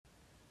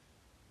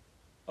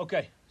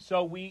Okay,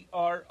 so we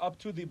are up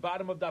to the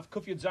bottom of Daf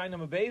Kuf Yud Zayin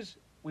Amud Beis.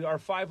 We are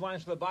 5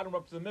 lines from the bottom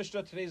up to the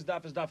Mishnah. Today's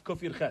Daf is Daf Kuf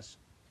Yud Ches.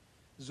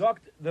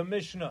 Zokt the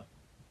Mishnah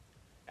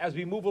as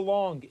we move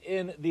along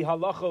in the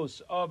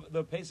halachos of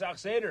the Pesach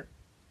Seder,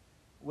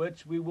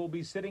 which we will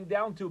be sitting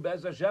down to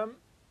Bez Hashem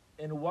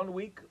in 1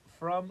 week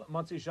from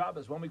Motzei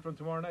Shabbos, 1 week from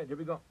tomorrow night. Here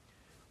we go.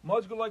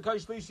 Mozgulai Kai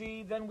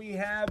Shlishi. Then we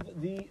have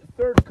the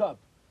third cup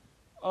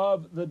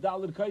of the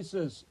Daled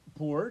Kaises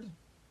poured.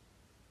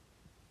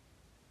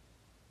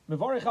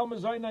 Mevarich al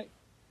Mezayna,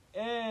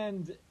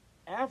 and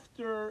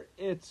after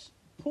it's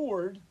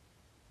poured,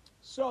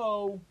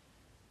 so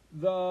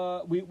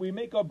we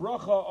make a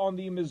bracha on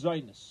the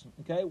mezainis.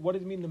 Okay, what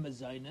does it mean the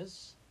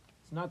mezainis?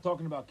 It's not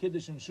talking about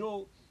kiddush and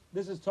shul.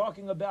 This is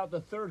talking about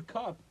the third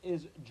cup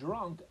is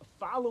drunk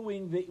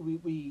following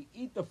we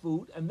eat the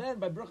food, and then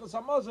by brachas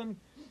hamazon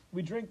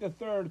we drink the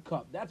third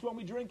cup. That's when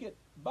we drink it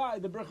by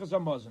the brachas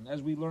hamazon,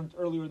 as we learned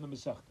earlier in the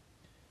Masechta.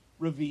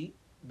 Revi.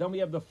 Then we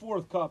have the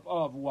fourth cup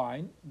of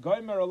wine.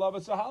 Goymer alav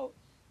sahal.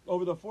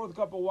 Over the fourth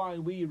cup of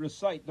wine, we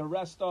recite the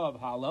rest of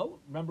Hallel.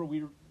 Remember,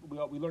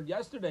 what we learned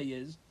yesterday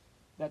is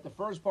that the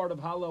first part of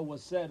Hallel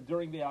was said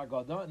during the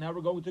Haggadah, and now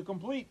we're going to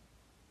complete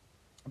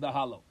the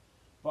Hallel.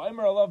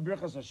 Va'omer alav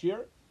birchas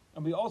hashir,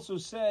 and we also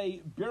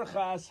say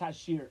birchas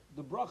hashir,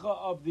 the bracha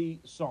of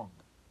the song.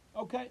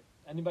 Okay,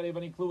 anybody have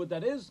any clue what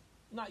that is?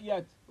 Not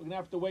yet. We're going to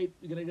have to wait.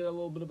 We're going to get a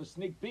little bit of a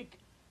sneak peek,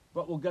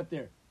 but we'll get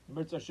there.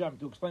 Mirz Hashem,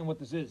 to explain what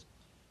this is.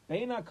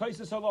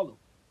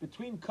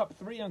 Between cup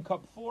 3 and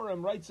cup 4,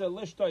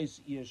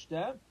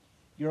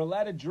 you're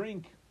allowed to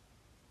drink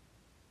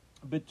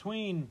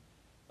between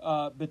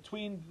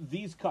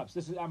these cups.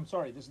 This is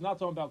not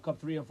talking about cup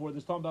 3 and 4.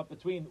 This is talking about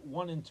between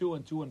 1 and 2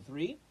 and 2 and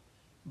 3.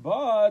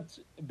 But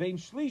bein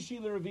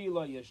shlishi l'revi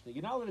lo yishta.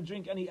 You're not allowed to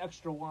drink any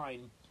extra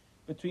wine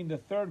between the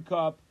third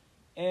cup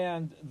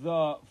and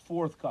the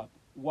fourth cup.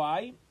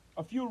 Why?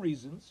 A few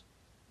reasons.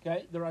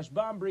 Okay, the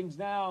Rashbam brings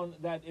down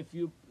that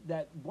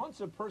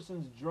once a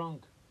person's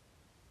drunk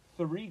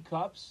 3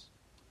 cups,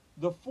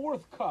 the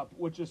fourth cup,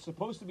 which is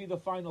supposed to be the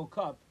final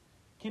cup,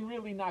 can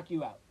really knock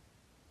you out.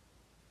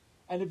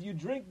 And if you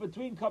drink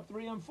between cup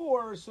 3 and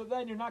 4, so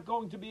then you're not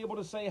going to be able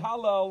to say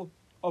Hallel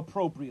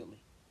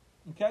appropriately.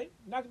 Okay,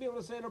 not going to be able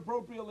to say it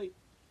appropriately.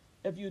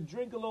 If you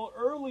drink a little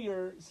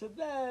earlier, so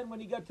then when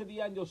you get to the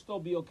end, you'll still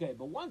be okay.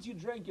 But once you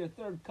drink your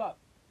third cup,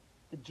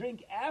 the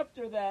drink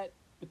after that,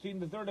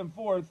 between the third and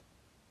fourth,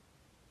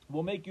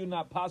 will make you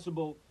not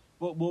possible,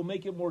 but will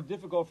make it more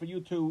difficult for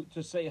you to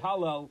say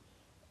Hallel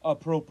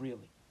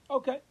appropriately.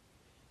 Okay.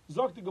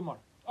 Zok the Gemara.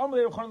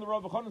 Amalei Rav Chanan, the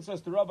Rav Chanan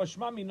says to Rav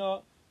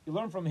Shmamina, you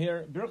learn from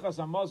here, Birchas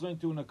Hamazon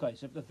to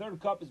Nakais. If the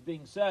third cup is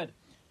being said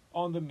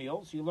on the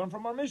meal, so you learn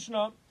from our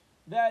Mishnah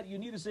that you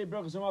need to say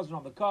Birchas Hamazon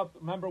on the cup.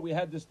 Remember, we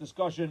had this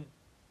discussion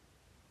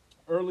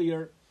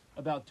earlier,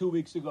 about 2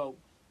 weeks ago.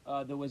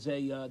 There was a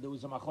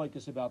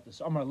machlokes about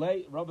this. Amar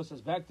Lei, Rav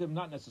says back to him,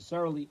 not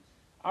necessarily.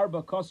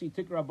 Arba Kosi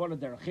Tikra Bona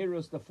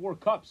Derechirus, the 4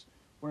 cups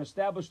were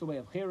established the way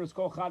of Chirus,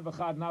 Kol Chad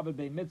V'Chad Nabed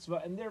Bei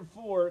Mitzvah, and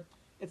therefore,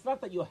 it's not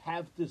that you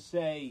have to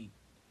say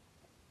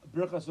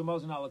Birchas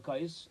Hamazon Al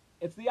Kais,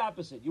 it's the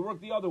opposite. You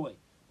work the other way.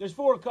 There's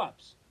 4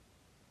 cups.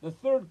 The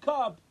third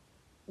cup,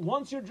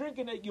 once you're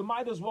drinking it, you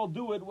might as well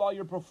do it while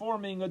you're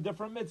performing a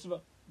different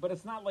mitzvah. But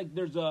it's not like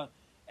there's a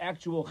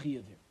actual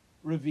chiyuv here.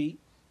 Revi,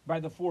 by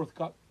the 4th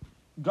cup.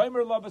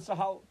 Goymer Lav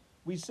Sahal.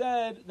 We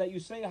said that you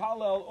say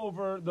Hallel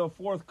over the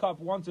 4th cup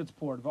once it's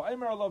poured.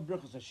 Va'omer alav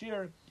birchas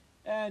hashir,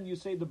 and you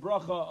say the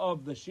bracha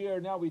of the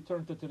shir. Now we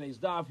turn to today's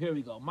daf. Here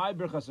we go. My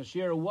birchas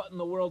hashir. What in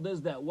the world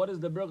is that? What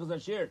is the birchas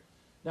hashir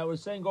that we're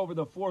saying over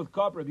the 4th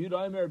cup? Rabbi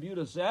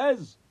Yehuda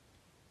says,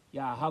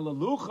 Ya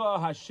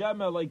halalucha Hashem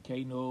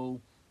Elokeinu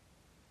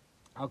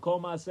Hakol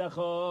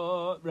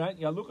Ma'asecha, right?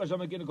 Ya Lucha Hashem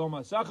Elokeinu Hakol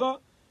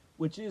Ma'asecha,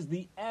 which is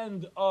the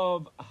end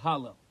of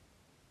Hallel.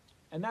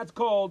 And that's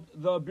called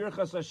the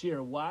Birchas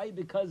Hashir. Why?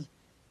 Because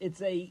it's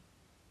a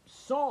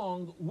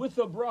song with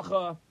a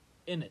bracha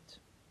in it.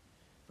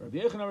 Rabbi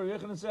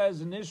Yechanan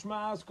says,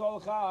 Nishmas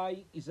Kol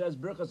Chai. He says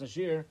Birchas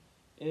Hashir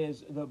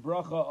is the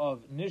bracha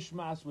of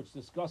Nishmas, which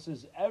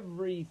discusses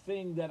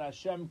everything that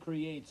Hashem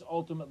creates,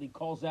 ultimately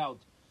calls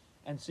out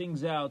and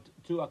sings out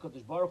to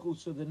HaKadosh Baruch Hu.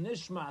 So the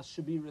Nishmas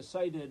should be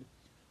recited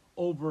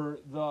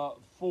over the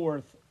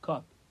 4th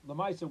cup.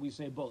 L'maisa, we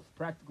say both.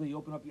 Practically, you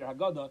open up your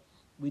Haggadah,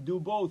 we do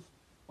both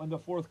when the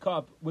 4th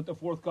cup, with the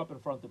 4th cup in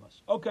front of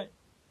us. Okay,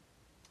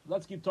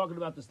 let's keep talking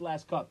about this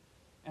last cup.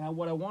 And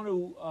what I want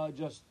to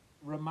just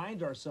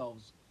remind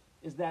ourselves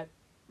is that,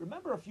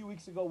 remember a few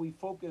weeks ago we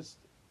focused,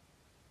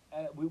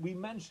 we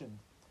mentioned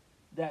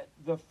that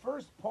the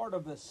first part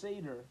of the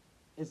Seder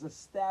is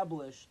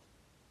established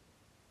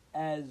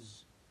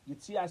as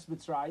Yitzias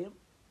Mitzrayim,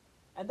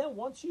 and then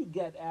once you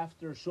get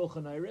after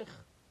Shulchan Aruch,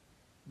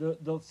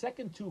 the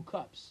second 2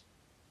 cups,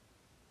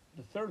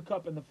 the 3rd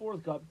cup and the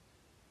 4th cup,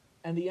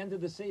 and the end of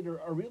the Seder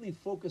are really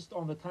focused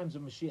on the times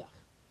of Mashiach.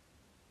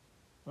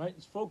 Right?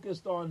 It's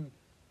focused on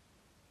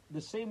the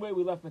same way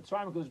we left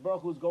Mitzrayim, because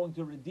Baruch Hu is going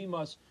to redeem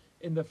us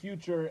in the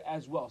future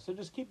as well. So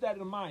just keep that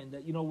in mind,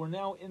 that, we're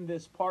now in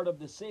this part of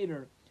the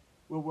Seder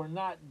where we're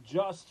not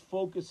just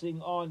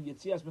focusing on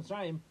Yetzias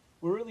Mitzrayim,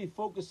 we're really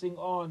focusing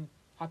on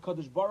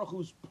HaKadosh Baruch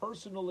Hu's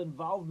personal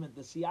involvement,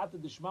 the Siyata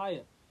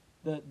Dishmaya,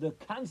 the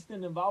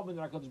constant involvement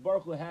that HaKadosh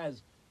Baruch Hu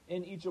has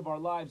in each of our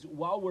lives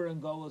while we're in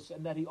Golus,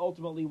 and that He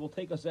ultimately will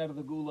take us out of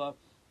the Gula.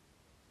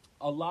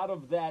 A lot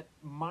of that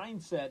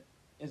mindset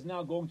is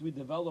now going to be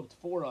developed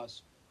for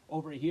us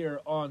over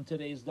here on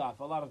today's daf.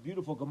 A lot of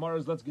beautiful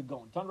Gemaras. Let's get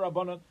going. Tan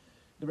Rabbanan,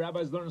 the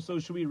rabbis learn, so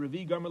should we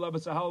Revi Garmer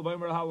Labas Hal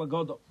Vaymer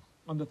Halagodo.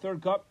 On the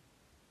third cup,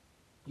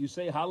 you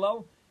say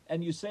Halal,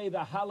 and you say the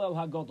Halal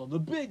Hagodo, the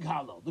big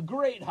Halal, the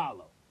great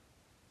Halal.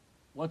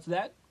 What's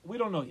that? We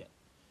don't know yet.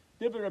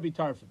 Divrei Rabbi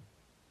Tarfon.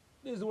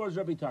 These are the words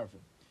of Rabbi Tarfon.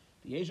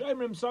 The Yesh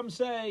Imrim, some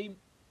say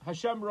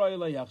Hashem Roy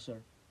Yachzer.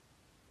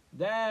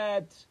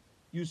 That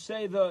you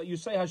say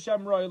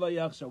Hashem Roy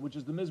Yachzer, which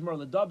is the Mizmor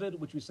LeDavid,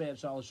 which we say at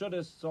Shalosh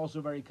Shudas. It's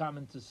also very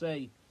common to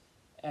say.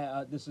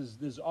 This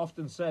is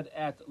often said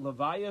at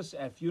Levias,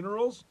 at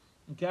funerals.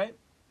 Okay.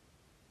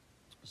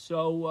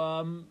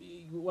 So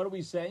what are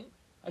we saying?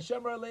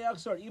 Hashem Roy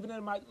Yachzer. Even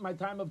in my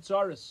time of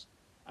tzaris,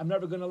 I'm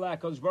never going to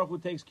lack. Kodesh Baruch Hu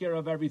takes care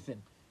of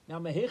everything. Now,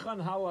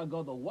 Mehechan Halal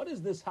Hagodol. What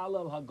is this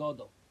Halal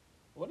Hagodol?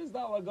 What is the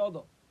Halal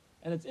Hagodol?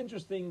 And it's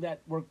interesting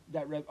that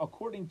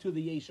according to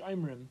the Yesh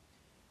Imrim,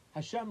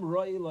 Hashem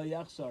Roi Lo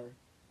Yachsar,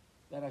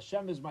 that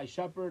Hashem is my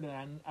shepherd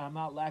and I'm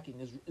not lacking,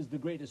 is the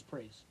greatest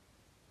praise.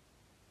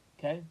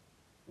 Okay?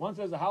 One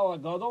says the Halal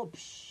Hagodol,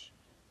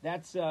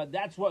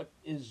 that's what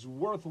is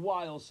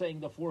worthwhile saying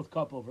the fourth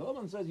cup over. The other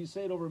one says you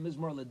say it over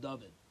Mizmor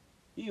LeDavid.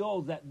 He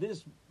holds that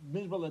this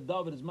Mizmor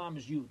LeDavid is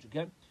mamish huge.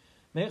 Okay?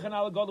 Mechan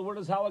Halagadol, where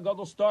does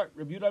Halagadol start?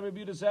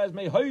 Rebuta says,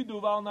 Me Haidu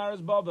Val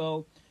Naras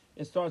Bavel.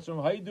 It starts from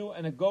Haidu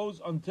and it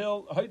goes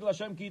until Haidu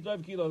Hashem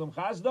Kitov Kilodam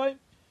Chazdai,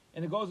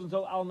 and it goes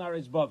until Al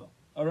Naras Bavel.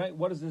 All right,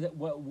 what is it?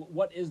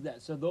 What is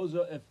that? So those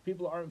are, if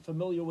people aren't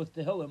familiar with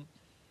Tehillim,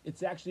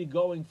 it's actually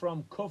going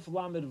from Kuf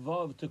Lamed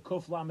Vav to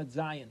Kuf Lamed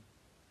Zayin.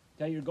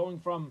 Okay, you're going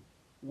from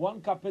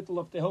one kapitel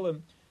of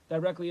Tehillim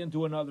directly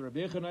into another.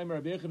 Rabbi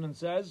Yechanan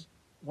says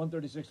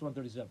 136,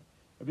 137.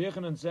 Rabbi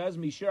Yechanan says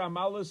Mishir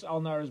Amalis Al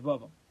Naras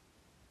Bavel.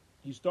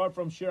 You start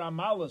from Shir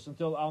Amalis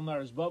until Al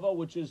Naras Bava,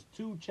 which is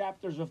 2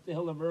 chapters of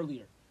Tehillim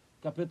earlier.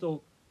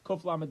 Kapitel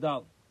Kuf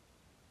Lamedal.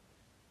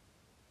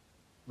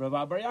 Rav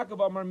Bar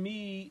Yaakov Amar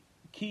Mi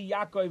Ki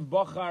Yaakov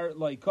Bachar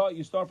Laika.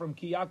 You start from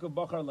Ki Yaakov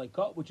Bachar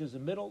Laika, which is the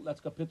middle.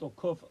 That's Kapitel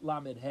Kuf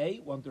Lamed Hey,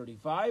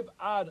 135.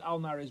 Ad Al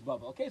Naras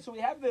Bava. Okay, so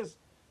we have these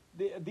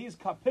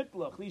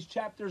kapitla, these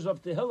chapters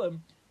of Tehillim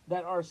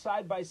that are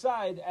side by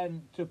side,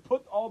 and to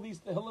put all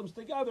these Tehillims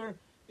together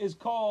is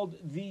called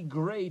the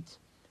Great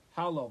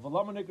Halal.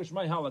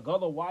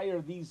 Why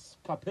are these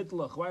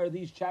kapitlach? Why are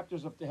these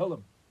chapters of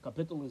Tehillim?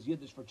 Kapitel is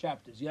Yiddish for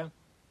chapters, yeah?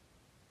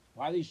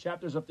 Why are these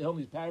chapters of Tehillim,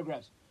 these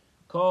paragraphs,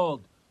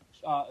 called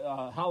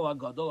Halal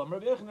Gadol?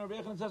 Rabbi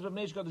Yechon says,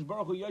 Kadosh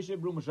Baruch Hu Yoshev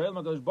B'rum Hashayim,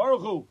 Kadosh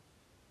Baruch Hu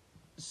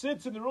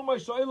sits in the room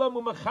of Shaylam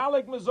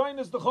Umachalek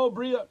Mezainis the Chol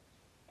Bria,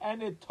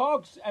 and it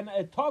talks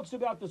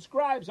about the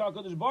scribes how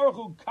Kadosh Baruch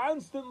Hu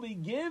constantly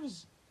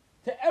gives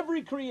to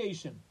every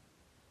creation.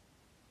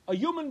 A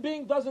human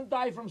being doesn't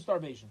die from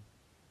starvation.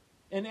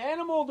 An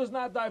animal does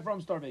not die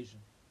from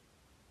starvation.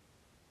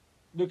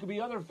 There could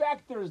be other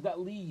factors that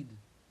lead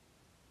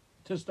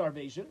to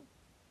starvation.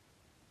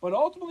 But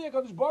ultimately,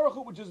 HaKadosh Baruch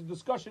Hu, which is a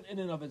discussion in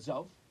and of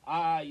itself.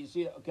 You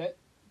see it, okay?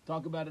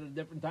 Talk about it at a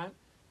different time.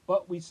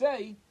 But when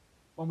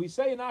we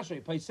say in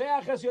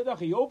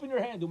Ashrei, you open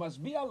your hand,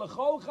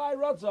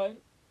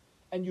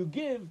 and you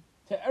give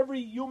to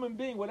every human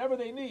being whatever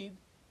they need,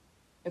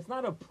 it's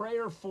not a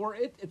prayer for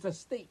it, it's a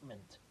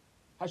statement.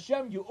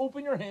 Hashem, you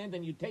open your hand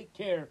and you take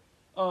care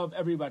of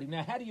everybody.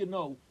 Now, how do you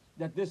know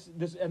that this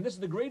is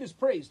the greatest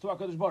praise to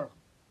HaKadosh Baruch?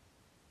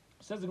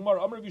 Says the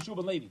Gemara, Amar Yeshua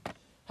ben Levi,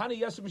 Hani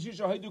Yasser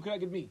B'Shisha Haydu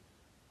K'neged Mi,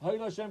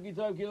 Haydu Hashem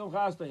Kitav Kilom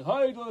Chastei,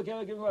 Haydu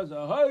L'Kelek Kilom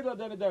Chastei, Haydu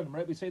L'Den.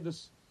 Right? We say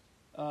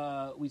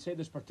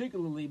this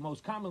particularly,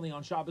 most commonly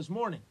on Shabbos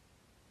morning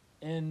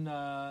in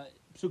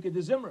Psukei de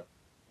Zimra.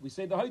 We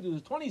say the Haydu.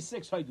 There's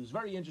 26 Haydus.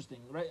 Very interesting,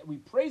 right? We're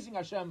praising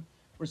Hashem.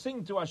 We're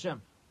singing to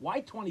Hashem.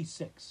 Why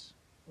 26?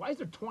 Why is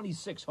there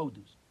 26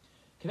 Haydus?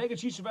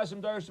 Because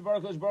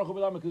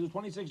there's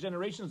 26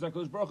 generations that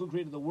Kodesh Baruch Hu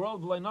created the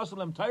world, and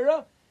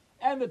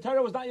the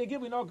Torah was not yet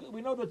given.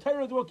 We know the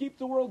Torah will keep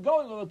the world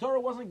going, or the Torah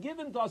wasn't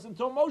given to us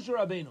until Moshe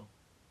Rabbeinu.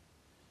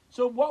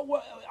 So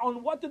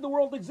on what did the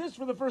world exist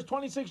for the first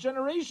 26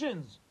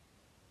 generations?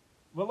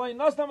 Kodesh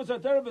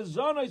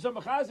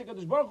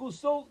Baruch Hu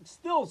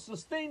still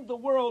sustained the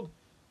world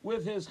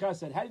with his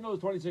chesed. How do you know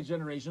the 26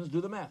 generations?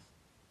 Do the math.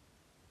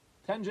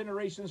 10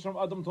 generations from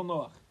Adam till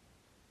Noach.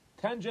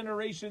 10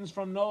 generations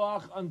from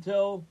Noach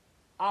until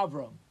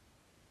Avram.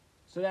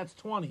 So that's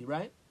 20,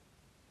 right?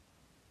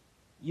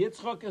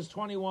 Yitzchak is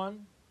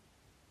 21.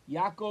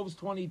 Yaakov's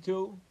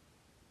 22.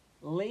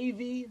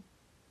 Levi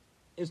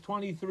is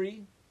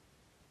 23.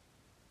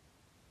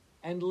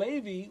 And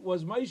Levi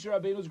was Moshe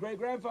Rabbeinu's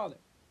great-grandfather.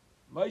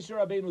 Moshe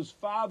Rabbeinu's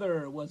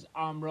father was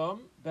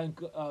Amram, ben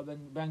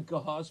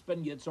Kahas,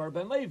 ben Yitzhar,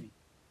 ben Levi.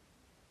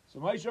 So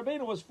Moshe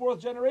Rabbeinu was 4th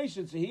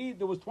generation. So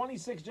there was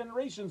 26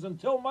 generations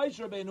until Moshe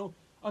Rabbeinu,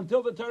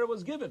 until the Torah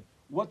was given.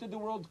 What did the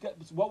world get?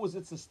 What was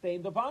it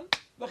sustained upon?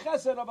 The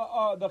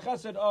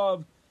chesed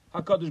of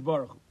Hakadosh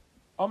Baruch Hu.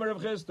 Amar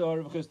Rav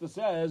Chisda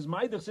says,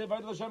 "Ma'idach sev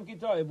Haidul Hashem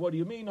Kitoyev." What do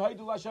you mean,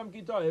 Haidul Hashem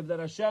Kitoyev? That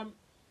Hashem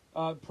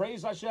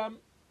praise Hashem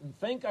and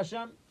thank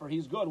Hashem for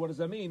He's good. What does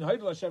that mean?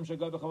 Haidul Hashem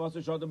shagad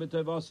b'chavasei shadam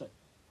b'tevasei.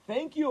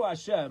 Thank you,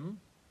 Hashem,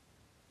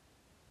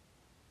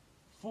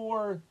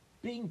 for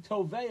being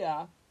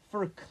Toveya,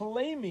 for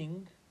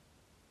claiming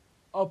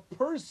a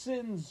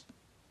person's,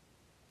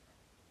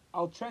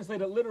 I'll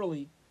translate it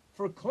literally,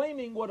 for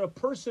claiming what a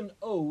person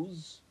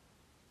owes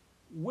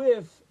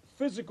with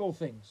physical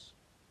things.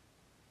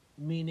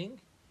 Meaning,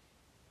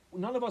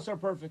 none of us are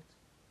perfect.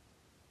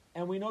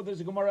 And we know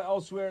there's a Gemara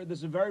elsewhere,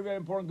 there's a very, very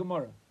important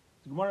Gemara.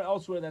 There's a Gemara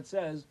elsewhere that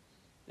says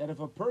that if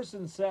a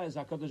person says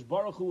HaKadosh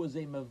Baruch Hu is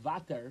a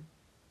mevater,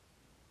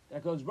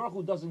 that HaKadosh Baruch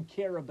Hu doesn't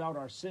care about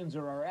our sins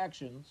or our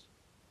actions,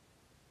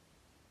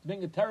 it's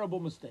making a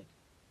terrible mistake.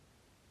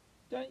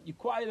 Okay? You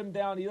quiet him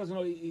down, he doesn't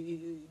know,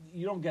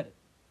 you don't get it.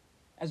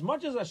 As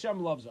much as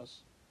Hashem loves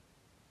us,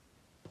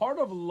 part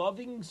of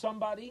loving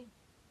somebody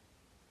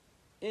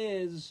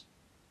is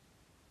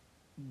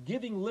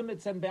giving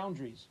limits and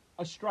boundaries,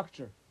 a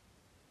structure.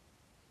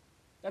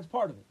 That's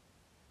part of it.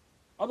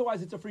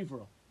 Otherwise, it's a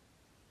free-for-all.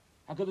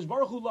 HaKadosh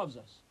Baruch Hu loves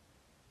us.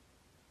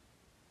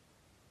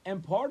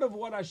 And part of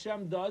what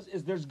Hashem does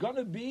is there's going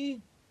to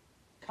be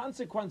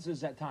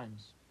consequences at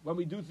times when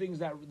we do things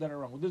that are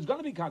wrong. There's going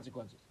to be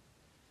consequences.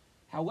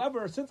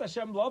 However, since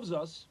Hashem loves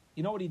us,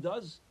 you know what He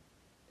does?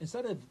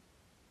 Instead of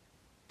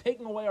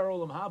taking away our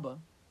Olam Haba,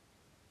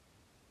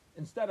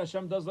 instead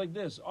Hashem does like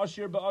this.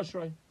 Ashir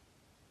ba'ashrei.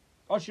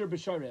 Ashir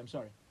b'sharei, I'm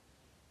sorry.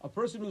 A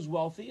person who's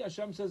wealthy,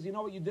 Hashem says, you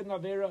know what you did in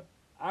Avera?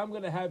 I'm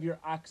going to have your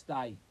ox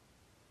die.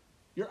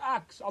 Your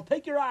ox. I'll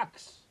take your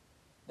ox.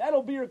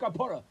 That'll be your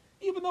kapara.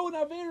 Even though an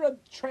Avera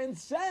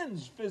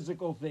transcends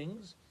physical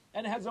things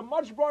and has a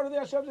much broader thing,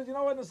 Hashem says, you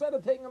know what, instead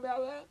of taking them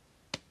out of that,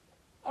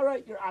 all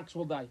right, your ox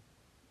will die.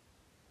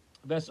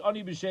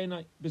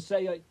 Ves'ani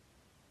b'seyai.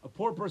 A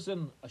poor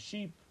person, a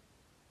sheep.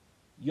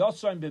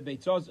 Yosayim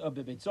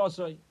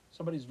b'beitzosai.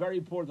 Somebody's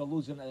very poor, they'll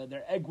lose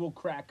their egg will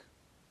crack.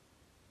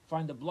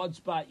 Find a blood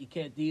spot, you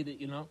can't eat it,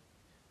 you know.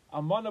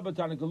 Amana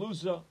b'tana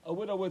galusa, a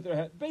widow with her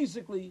head.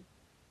 Basically,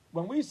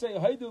 when we say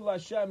Haidul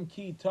Hashem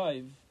ki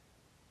taiv,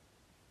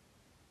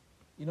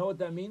 you know what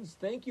that means?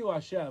 Thank you,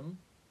 Hashem,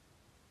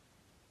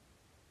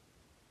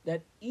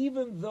 that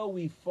even though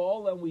we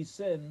fall and we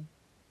sin,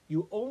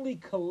 you only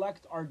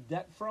collect our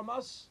debt from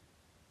us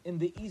in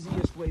the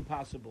easiest way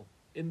possible,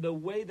 in the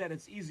way that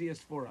it's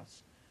easiest for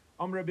us.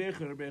 Rabbi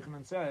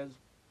Yochanan says,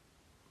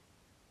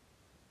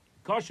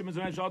 Kashim is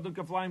an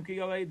kaflaim ki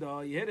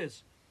yaleda.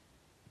 Yidis,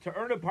 to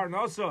earn a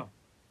parnasa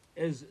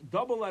is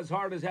double as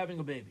hard as having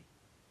a baby.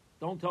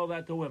 Don't tell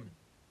that to women.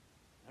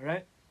 All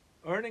right?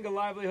 Earning a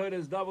livelihood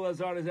is double as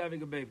hard as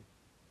having a baby.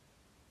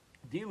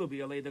 Dilu bi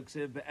yaleda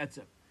ksiv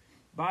be'etzev.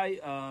 By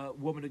a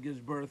woman who gives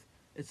birth,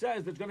 it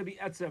says there's going to be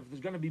etzev,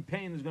 there's going to be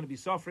pain, there's going to be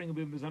suffering.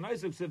 When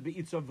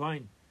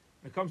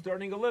it comes to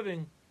earning a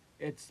living,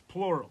 it's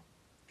plural.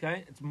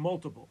 Okay? It's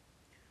multiple.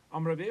 To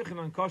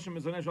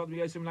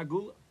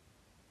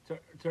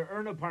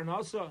earn a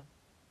parnasa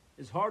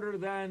is harder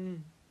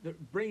than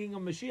bringing a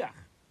Mashiach.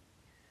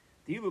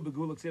 A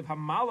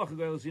malach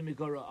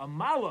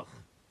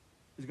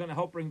is going to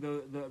help bring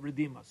the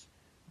redeemers.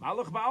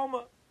 Malach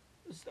ba'alma,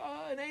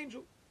 an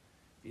angel.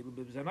 The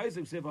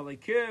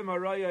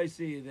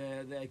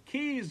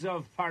keys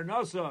of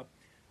parnasa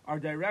are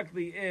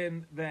directly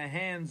in the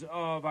hands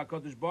of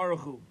HaKadosh Baruch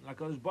Hu.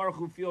 HaKadosh Baruch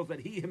Hu feels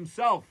that He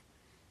Himself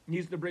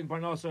needs to bring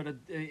parnasa, that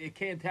it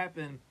can't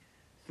happen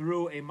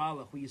through a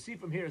malach. What you see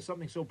from here is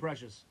something so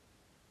precious,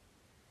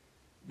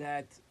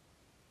 that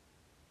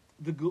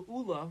the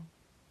geula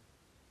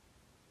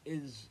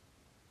is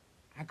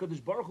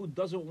HaKadosh Baruch Hu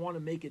doesn't want to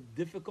make it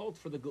difficult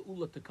for the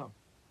geula to come.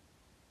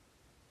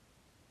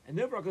 And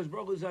therefore, HaKadosh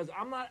Baruch Hu says,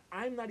 I'm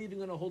not even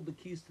going to hold the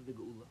keys to the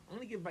geula. I'm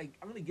going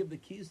to give the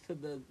keys to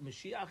the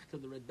Mashiach, to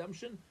the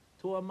redemption,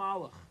 to a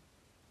malach.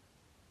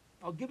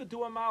 I'll give it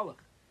to a malach.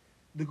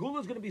 The geula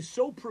is going to be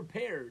so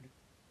prepared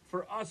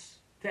for us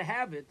to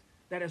have it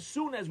that as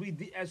soon as we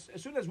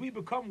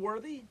become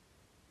worthy,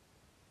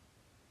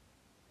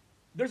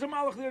 there's a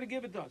malach there to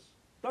give it to us.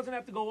 Doesn't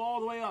have to go all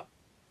the way up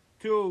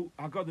to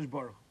HaKadosh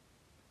Baruch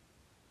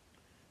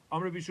Hu.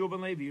 Rabbi Shua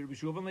ben Levi. Rabbi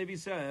Shua ben Levi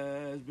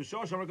says,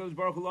 "B'shosh HaKadosh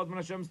Baruch Hu when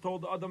Hashem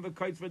told Adam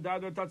v'kites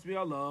v'dadar tatzmi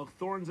Allah,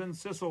 thorns and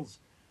thistles,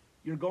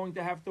 you're going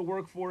to have to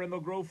work for and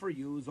they'll grow for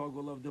you.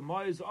 Zogul of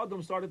demise."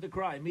 Adam started to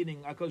cry,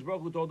 meaning HaKadosh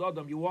Baruch Hu told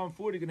Adam, "You want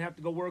food, you're going to have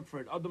to go work for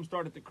it." Adam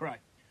started to cry.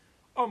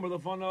 Amr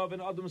lefanav,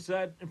 and Adam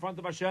said in front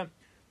of Hashem,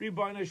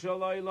 Ribono shel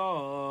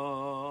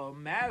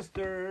olam,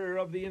 Master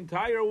of the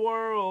entire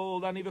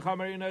world, ani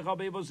v'chamer yinecha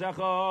beivos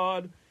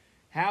echad.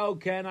 How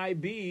can I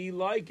be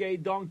like a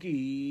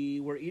donkey?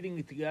 We're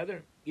eating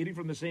together, eating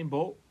from the same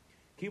bowl.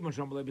 When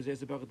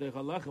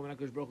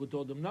HaKadosh Baruch Hu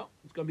told him, no,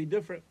 it's going to be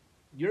different.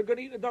 You're going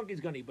to eat, a donkey's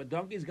going to eat, but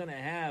donkey's going to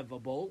have a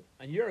bowl,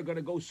 and you're going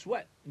to go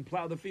sweat and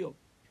plow the field.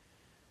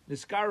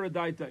 Niskara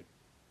daitai.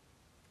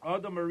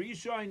 Adam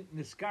Arishain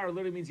Niskar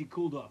literally means he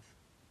cooled off.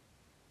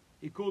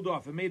 He cooled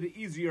off. It made it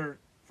easier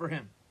for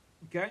him.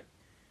 Okay?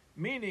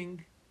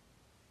 Meaning,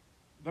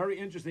 very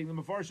interesting, the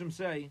Mefarshim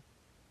say,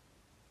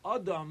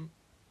 Adam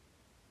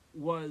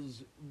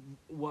was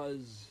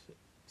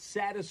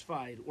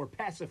satisfied or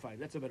pacified.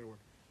 That's a better word.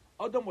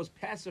 Adam was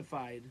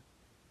pacified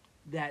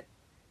that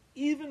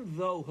even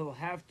though he'll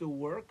have to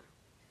work,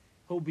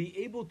 he'll be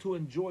able to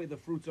enjoy the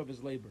fruits of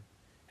his labor.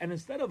 And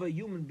instead of a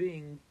human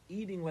being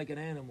eating like an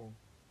animal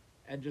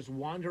and just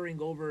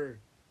wandering over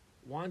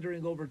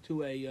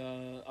to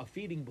a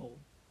feeding bowl,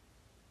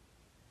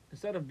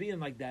 instead of being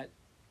like that,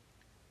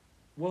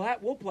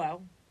 we'll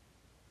plow,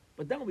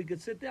 but then we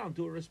could sit down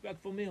to a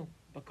respectful meal,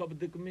 a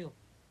kabbadik meal.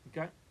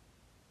 Okay?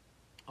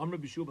 Amr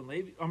B'Shimon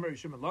Levi, Amr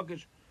Shimon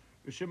Lakish,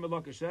 Shimon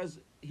Lakish says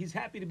he's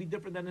happy to be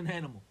different than an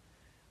animal.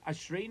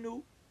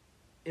 Ashreinu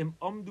im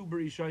amdu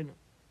b'rishayna.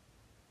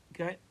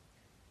 Okay?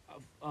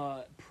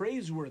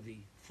 Praiseworthy,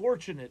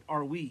 fortunate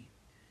are we,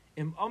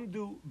 im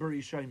amdu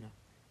b'rishayna,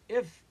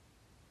 if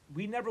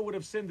we never would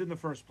have sinned in the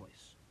first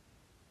place.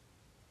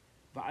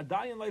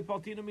 Va'adayin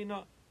le'paltina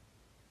mina.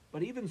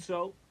 But even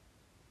so,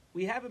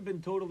 we haven't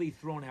been totally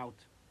thrown out.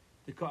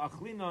 The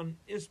ka'achlinan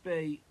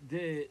ispe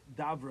de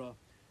davra,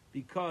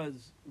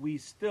 because we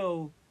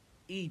still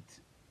eat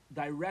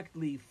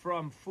directly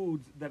from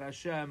foods that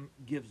Hashem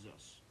gives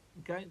us.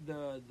 Okay,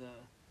 the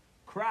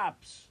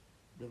crops,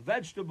 the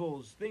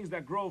vegetables, things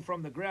that grow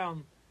from the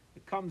ground,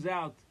 it comes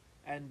out,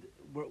 and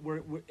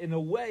we're in a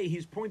way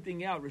he's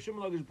pointing out. Rishon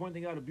Malach is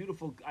pointing out a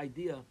beautiful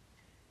idea,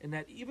 in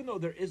that even though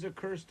there is a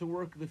curse to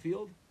work the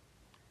field,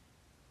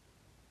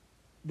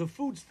 the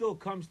food still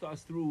comes to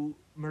us through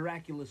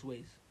miraculous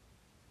ways.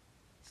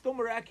 It's still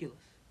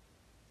miraculous,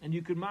 and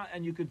you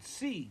could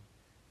see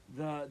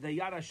the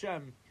Yad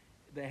Hashem,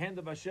 the hand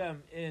of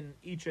Hashem in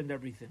each and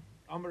everything.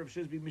 Amar of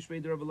Shizbi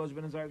Mishmei Rav Elazar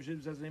ben Azariah.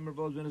 Shizbi says the name of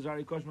Rav Elazar ben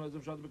Azariah. Koshma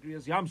Azam Shad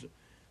B'Kriyas Yamsu.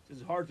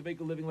 It's hard to make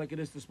a living like it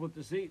is to split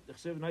the sea.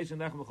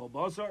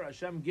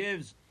 Hashem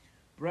gives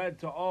bread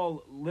to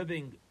all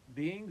living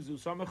beings.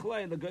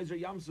 Usamechlei legayzer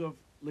Yamsuf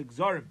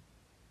ligzarim.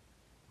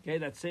 Okay,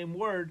 that same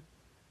word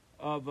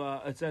of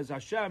it says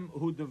Hashem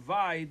who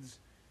divides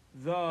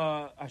the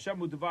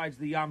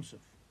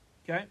Yamsuf.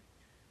 Okay,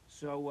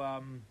 so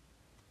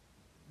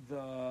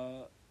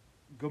the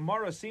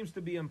Gemara seems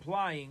to be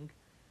implying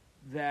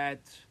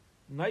that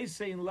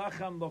Naisein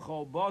Lechem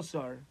L'chol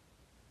Basar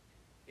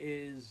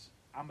is,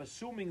 I'm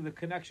assuming the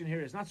connection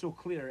here is not so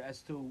clear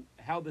as to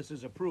how this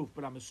is a proof,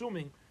 but I'm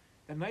assuming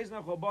that Naisein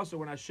L'chol Basar,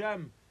 when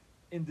Hashem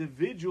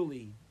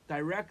individually,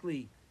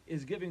 directly,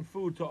 is giving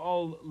food to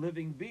all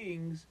living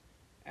beings,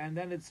 and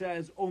then it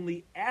says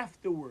only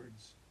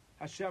afterwards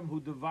Hashem who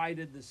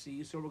divided the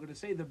sea. So we're going to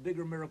say the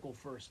bigger miracle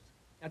first.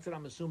 That's what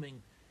I'm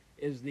assuming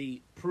is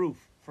the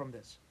proof from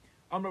this.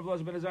 Amr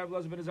Vlaz ben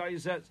Azariah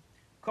says,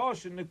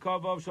 Caution the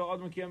kavav shal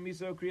adam kiyam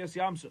misa kriyas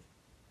yamsuf.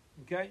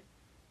 Okay?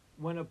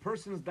 When a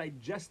person's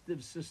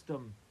digestive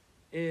system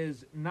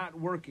is not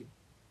working,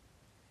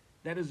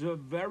 that is a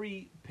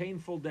very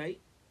painful day,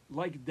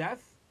 like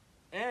death,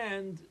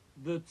 and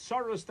the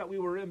tsaros that we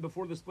were in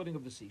before the splitting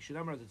of the sea.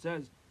 Shemar, as it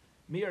says,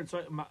 Mehar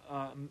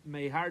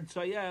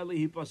tzayeh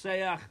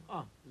lihipaseach.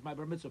 Ah, this is my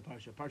bar mitzvah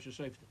parsha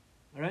Shoftim.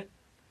 All right?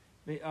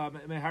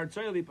 Mehar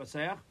tzayeh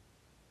lihipaseach.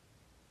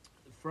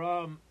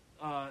 From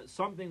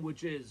something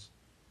which is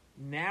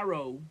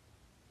narrow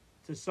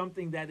to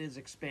something that is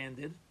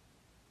expanded.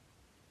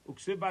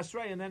 Uksiv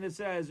basrei, and then it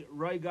says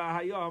Raiga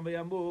Hayam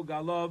Vayamu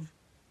Galav.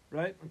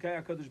 Right? Okay,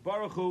 HaKadosh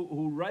Baruch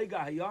Hu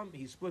Raiga Hayam,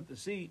 he split the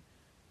sea.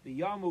 The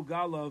Yamu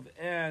Galav,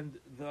 and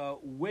the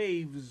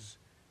waves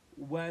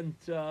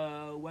went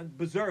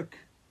berserk.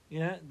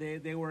 Yeah,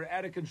 they were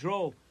out of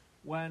control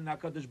when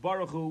HaKadosh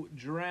Baruch Hu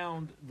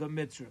drowned the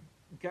Mitzrayim.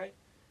 Okay,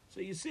 so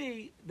you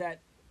see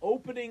that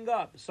opening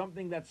up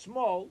something that's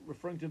small,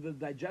 referring to the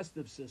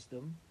digestive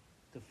system,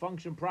 to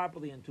function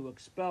properly and to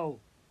expel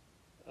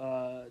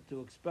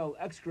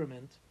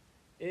excrement,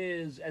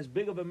 is as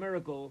big of a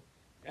miracle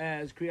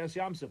as Kriyas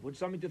Yamsuf, which is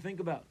something to think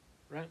about.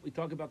 Right? We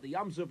talk about the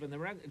Yamsuf and the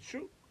miracle. It's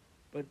true,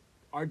 but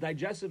our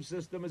digestive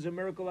system is a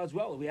miracle as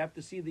well. We have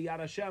to see the Yad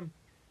Hashem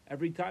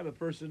every time a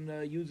person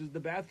uses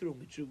the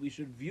bathroom. We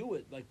should view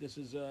it like this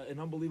is an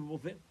unbelievable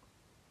thing.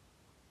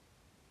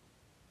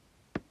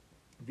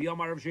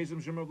 V'yamar Rav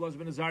Sheshem Shem Rav Elazar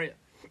ben Azariah,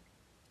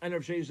 and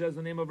Rav Sheshem says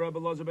the name of Rav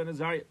Elazar ben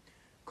Azariah.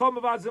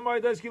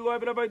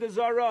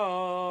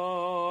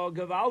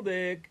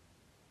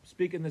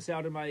 Speaking this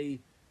out in my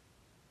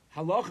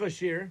halacha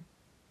shir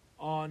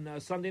on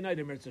Sunday night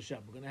in Mirz Hashem.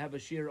 We're going to have a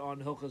shir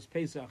on Hilchos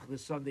Pesach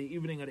this Sunday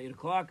evening at 8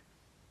 o'clock.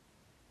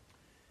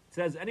 It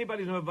says,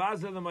 anybody who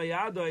embarrasses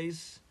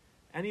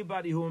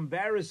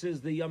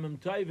the Yamim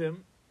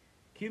Tovim,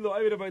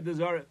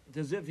 it's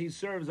as if he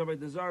serves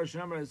Avodah Zarah.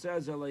 Shnamar, it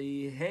says,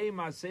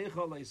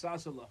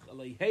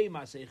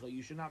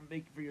 you should not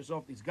make for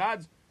yourself these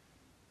gods.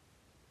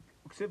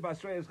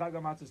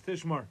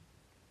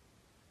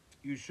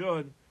 You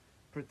should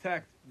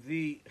protect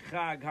the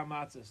Chag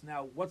HaMatzos.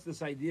 Now, what's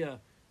this idea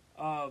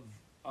of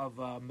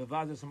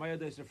Mevazes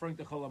HaMayados referring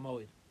to Chol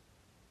HaMoed?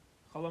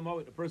 Chol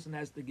HaMoed, a person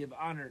has to give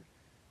honor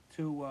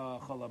to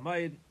Chol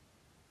Hamoed,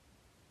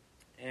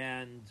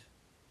 and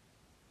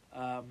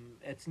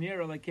it's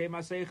near like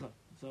Masecha.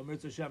 So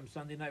Mirza Hashem,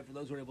 Sunday night, for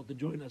those who are able to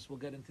join us, we'll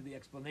get into the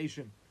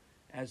explanation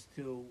as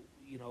to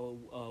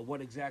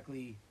what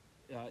exactly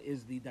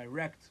is the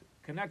direct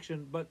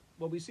connection. But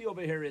what we see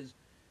over here is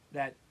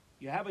that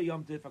you have a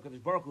Yom Tif,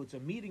 HaKadosh Baruch Hu, it's a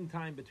meeting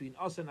time between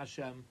us and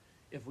Hashem.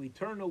 If we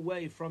turn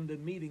away from the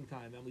meeting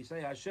time and we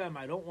say, Hashem,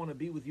 I don't want to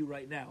be with you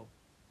right now,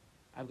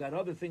 I've got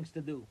other things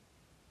to do.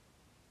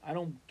 I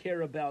don't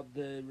care about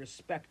the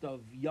respect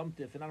of Yom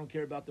Tif, and I don't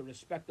care about the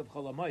respect of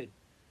Chol Hamoed.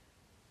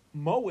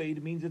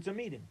 Moed means it's a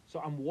meeting. So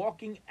I'm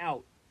walking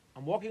out.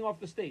 I'm walking off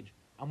the stage.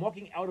 I'm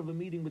walking out of a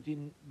meeting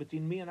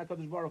between me and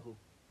HaKadosh Baruch Hu.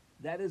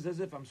 That is as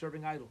if I'm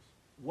serving idols.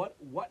 What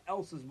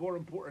else is more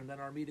important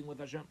than our meeting with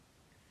Hashem?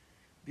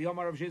 The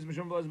Omar of Shez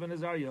Mishum Velez Ben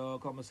Azariah,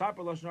 called Masapar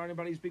Lashon Hara,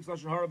 anybody who speaks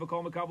Lashon Hara, but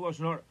call Mekabel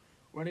Lashon Hara,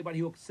 or anybody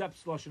who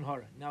accepts Lashon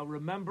Hara. Now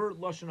remember,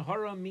 Lashon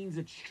Hara means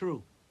it's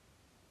true.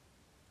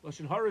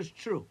 Lashon Hara is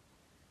true.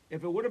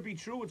 If it wouldn't be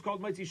true, it's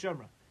called Maitzi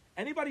Shemra.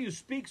 Anybody who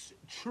speaks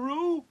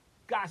true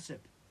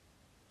gossip,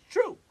 it's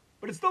true,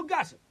 but it's still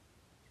gossip.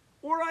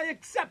 Or I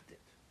accept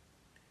it.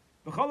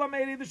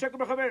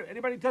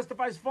 Anybody who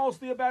testifies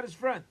falsely about his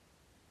friend.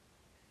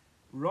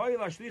 Roy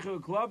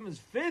Lashlicha Club is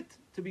fit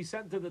to be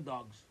sent to the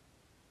dogs.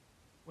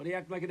 What do you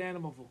act like an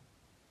animal for?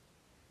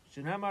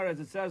 Shenamar, as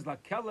it says, La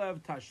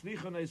Kelev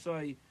Tashlicha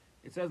Neisai.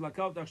 It says La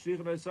Kelev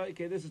Tashlicha Neisai.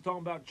 Okay, this is talking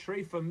about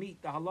treifa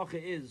meat. The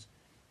halacha is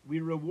we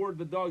reward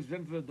the dogs,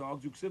 send for the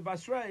dogs. Uksiv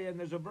Basrei, and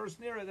there's a verse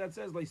near it that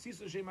says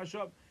Laisisa Shem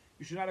Hashab.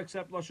 You should not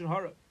accept Lashon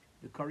Hara.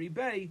 The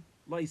Karibay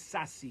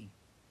Laisasi.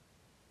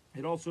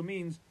 It also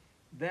means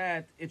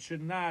that it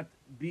should not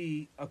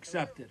be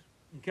accepted.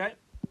 Okay?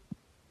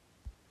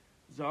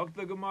 Zog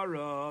the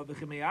Gemara,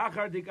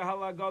 V'chimeachar dika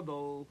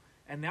halagadol.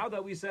 And now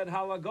that we said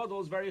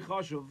halagadol is very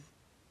chashuv,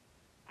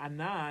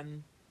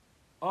 anan,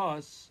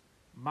 us,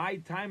 my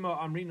taima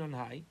amrinon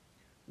hai.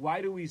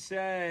 Why do we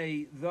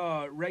say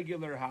the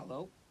regular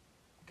halal?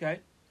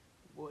 Okay?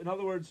 Well, in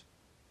other words,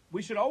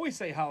 we should always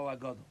say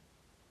halagadol.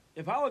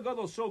 If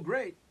halagadol is so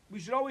great, we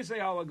should always say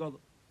halagadol.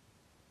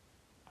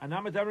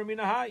 Anamat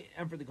amrinon hai.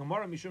 And for the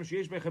Gemara, mishum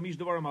sheyesh bechamish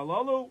devarim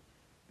halalu,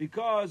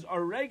 because a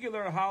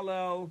regular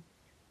halal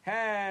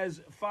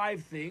has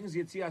 5 things: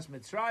 Yetzias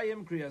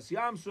Mitzrayim, Kriyas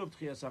Yamsuf,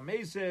 Tchias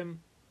Amesim,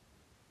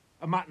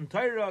 Matan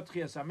Torah,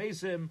 Tchias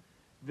Amesim,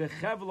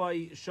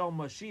 V'chevloi Shal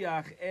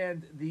Mashiach,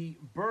 and the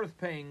birth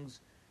pangs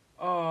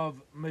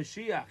of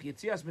Mashiach.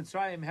 Yetzias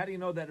Mitzrayim. How do you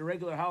know that a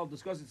regular halal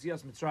discusses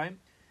Yetzias Mitzrayim?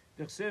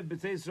 T'chsev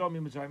B'tzeis Romi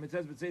Mitzrayim. It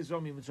says B'tzeis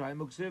Romi Mitzrayim.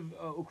 Uksiv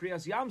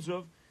Ukriyas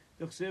Yamsuf.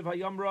 T'chsev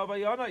Hayam Ra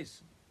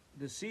Vayanais.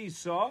 The sea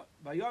saw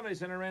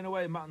Vayanais and it ran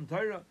away. Matan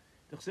Torah.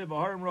 T'chsev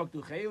Aharim Rok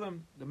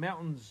Duchelim. The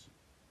mountains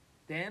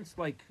danced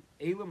like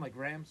Elim, like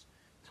rams.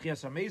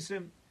 Tchias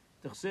Hamesim,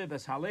 T'chsev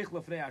es halech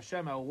lefnei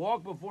Hashem. I'll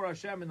walk before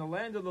Hashem in the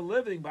land of the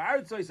living.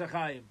 Ba'artzos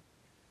achayim.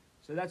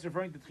 So that's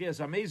referring to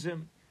Tchias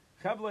Hamesim.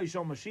 Chavlei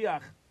shal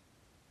Mashiach.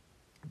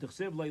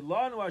 T'chsev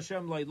leilanu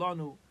Hashem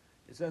leilanu.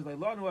 It says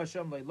leilanu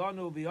Hashem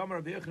leilanu.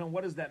 V'yamar v'yichnan.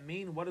 What does that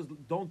mean? What is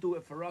don't do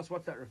it for us?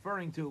 What's that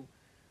referring to?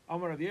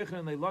 Amar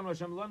v'yichnan leilanu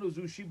Hashem leilanu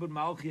zu shibud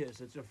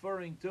malchias. It's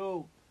referring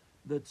to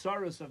the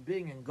tsaros of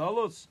being in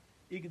Galus.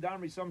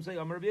 Some say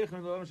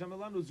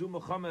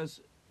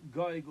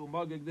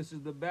this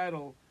is the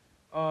battle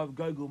of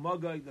Gog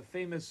Magog, the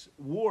famous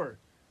war,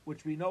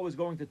 which we know is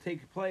going to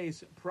take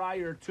place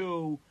prior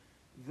to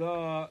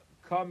the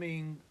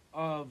coming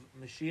of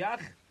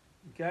Mashiach.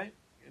 Okay,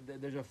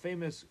 there's a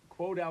famous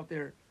quote out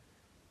there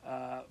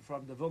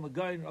from the Vilna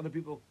Gaon. Other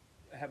people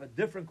have a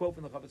different quote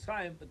from the Chafetz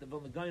Chaim, but the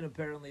Vilna Gaon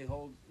apparently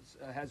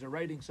has a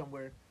writing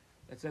somewhere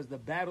that says the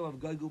battle of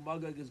Gog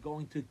Magog is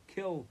going to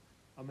kill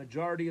a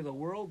majority of the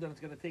world, and it's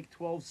going to take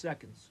 12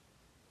 seconds.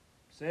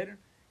 Seder?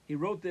 He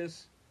wrote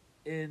this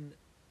in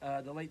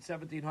the late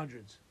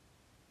 1700s,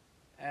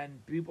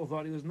 and people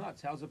thought he was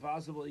nuts. How's it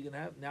possible you can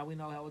have? Now we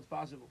know how it's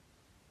possible.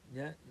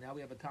 Yeah. Now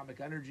we have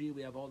atomic energy.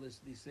 We have all these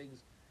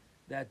things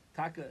that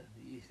taka.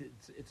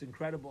 It's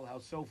incredible how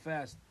so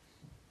fast,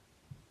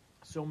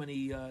 so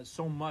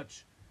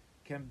much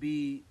can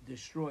be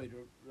destroyed.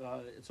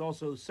 It's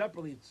also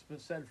separately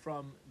said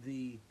from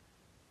the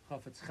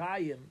Chafetz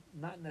Chaim,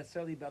 not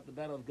necessarily about the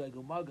battle of Gog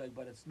and Magog,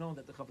 but it's known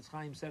that the Chafetz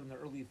Chaim said in the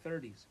early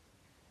 30s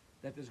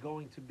that there's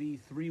going to be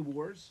 3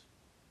 wars.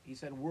 He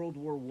said World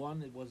War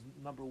I, it was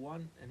number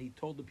 1, and he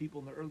told the people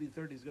in the early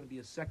 30s there's going to be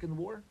a second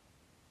war.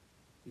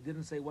 He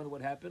didn't say when it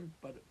would happen,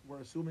 but we're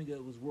assuming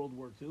it was World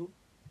War II.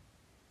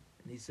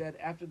 And he said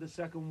after the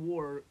second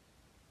war,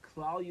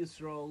 Klal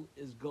Yisrael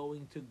is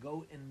going to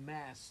go en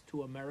masse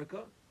to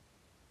America,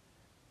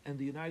 and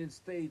the United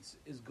States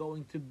is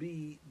going to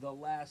be the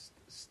last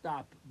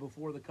stop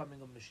before the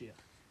coming of Mashiach.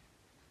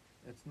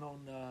 That's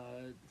known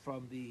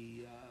from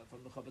the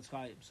Chafetz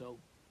Chaim. So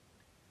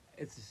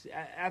it's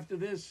after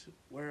this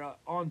we're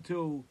on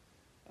to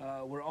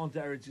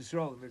Eretz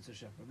Yisrael. Eretz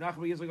Hashem. Rav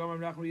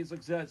Nachman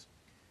Yitzchak says,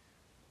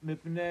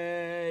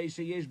 "Mipnei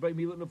sheyesh by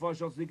milut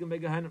nefashos tzadikim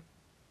begehenim."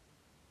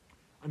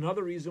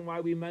 Another reason why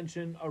we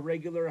mention a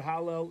regular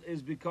Hallel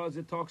is because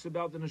it talks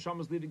about the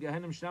neshamas leaving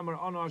Gehenim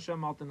Shnemar Ana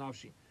Hashem Alta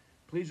Nafshi.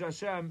 Please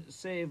Hashem,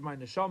 save my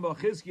neshama.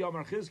 Chizkiya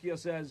Amar Chizkiya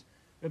says,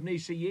 "V'bnei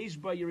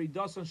sheyesh ba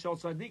yeridasan shel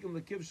tzadikim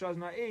lekiv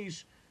shazna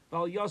eish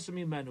val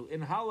yasami menu."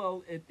 In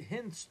Hallel, it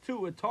hints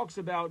to, it talks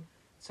about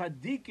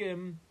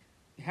tzadikim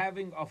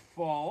having a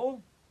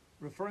fall,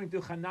 referring to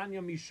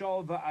Hananiah,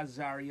 Mishael,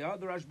 Azariah.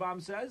 The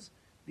Rashbam says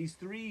these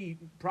three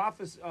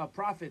prophets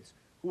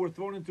who were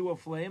thrown into a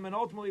flame and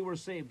ultimately were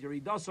saved.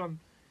 Yeridasan,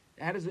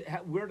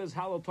 where does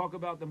Hallel talk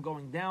about them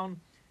going down?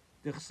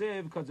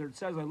 Dichsev, because it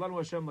says, Leilanu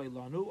Hashem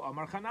Leilanu.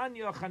 Amar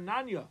Hananiah,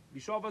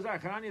 Mishael, Azariah.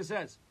 Hananiah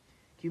says,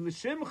 Ki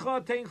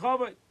l'shimcha tein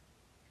chavod.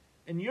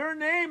 In your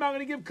name, I'm going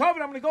to give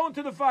covenant. I'm going to go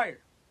into the fire.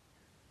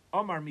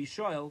 Amar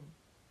Mishael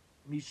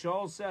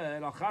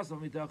said,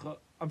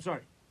 I'm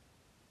sorry.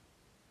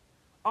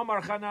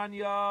 Amar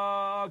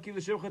Hananiah, Ki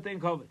l'shimcha tein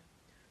chavod.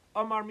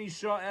 Amar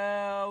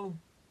Mishael.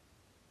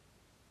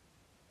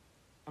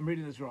 I'm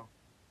reading this wrong.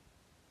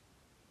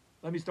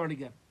 Let me start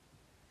again.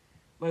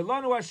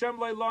 Leilanu Hashem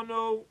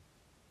Leilanu.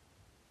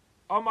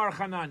 Amar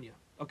Hananiah.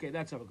 Okay,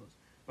 that's how it goes.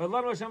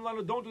 Leilanu Hashem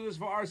Leilanu. Don't do this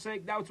for our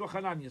sake. Now it's what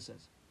Hananiah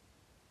says.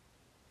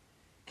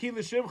 Ki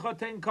l'shimcha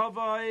ten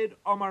kavod.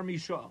 Amar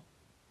Mishael.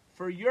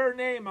 For your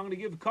name, I'm going to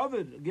give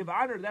kavod, give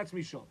honor. That's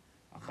Mishael.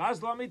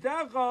 Achaz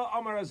lamitecha.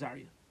 Amar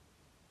Azariah.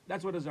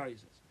 That's what Azariah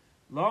says.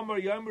 Lamar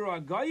yamru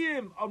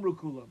agayim amru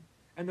kulam.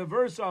 And the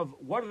verse of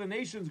what are the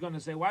nations going to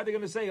say? Why are they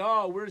going to say,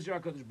 "Oh, where's your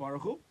HaKadosh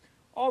Baruch Hu?"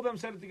 All of them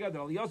said it together.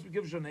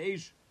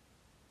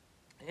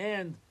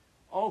 And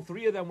all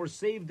three of them were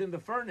saved in the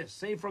furnace,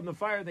 saved from the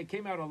fire. They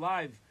came out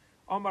alive.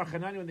 Amar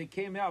Hananiah, when they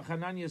came out,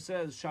 Hananiah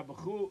says,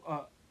 "Shabachu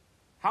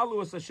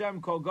halu es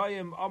Hashem kol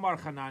goyim." Amar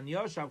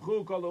Hananiah,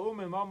 "Shabchu kol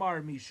umim."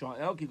 Amar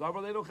Mishael, "Ki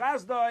gavar leilu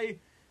chazdai."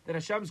 That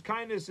Hashem's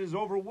kindness is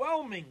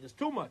overwhelming, is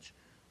too much.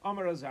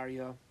 Amar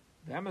Azariah,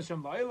 "V'hem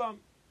Hashem la'ilam."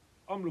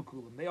 Amru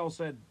kulam. They all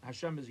said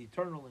Hashem is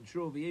eternal and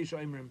true. V'yesha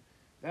imrim.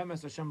 V'hem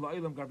Hashem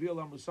la'ilam. Gabriel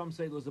amru. Some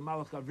say it was the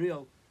Malach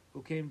Gabriel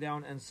who came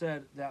down and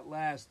said that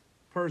last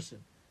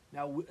person.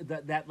 Now,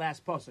 that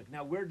last pasuk.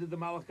 Now, where did the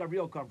Malach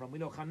Gabriel come from? We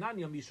know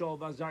Hananiah, Mishael,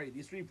 Azariah.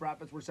 These three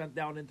prophets were sent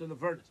down into the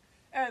furnace.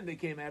 And they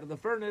came out of the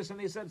furnace, and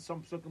they said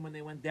some psukim when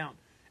they went down,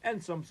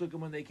 and some psukim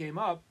when they came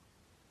up.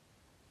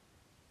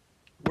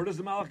 Where does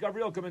the Malach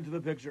Gabriel come into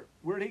the picture?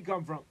 Where did he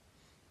come from?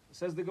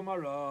 Says the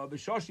Gemara,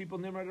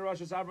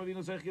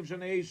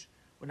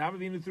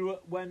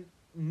 when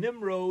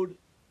Nimrod,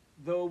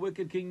 the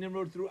wicked king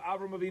Nimrod, threw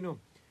Avram Avinu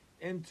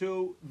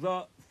into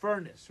the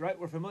furnace, right?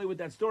 We're familiar with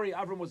that story.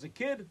 Avram was a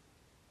kid,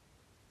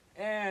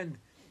 and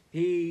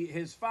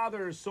his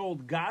father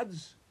sold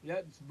gods. Yeah,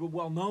 it's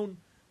well known.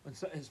 When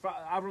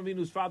Avram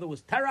Avinu's father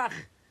was Terach,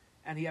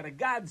 and he had a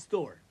god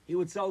store. He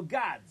would sell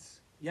gods.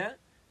 Yeah,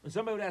 when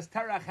somebody would ask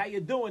Terach, "How you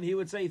doing?" he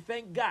would say,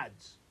 "Thank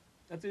gods."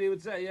 That's what he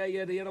would say.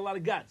 Yeah, he had a lot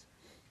of gods.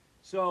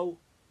 So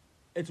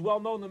it's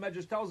well known. The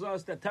Medrash tells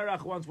us that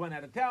Terach once went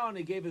out of town.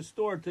 He gave his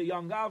store to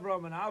young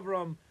Avram, and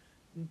Avram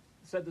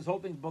said this whole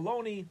thing's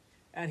baloney.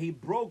 And he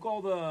broke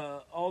all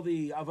the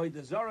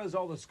Avodah Zaras,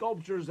 all the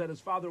sculptures that his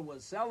father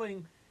was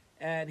selling,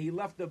 and he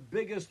left the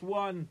biggest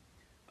one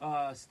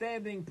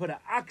standing, put an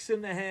axe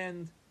in the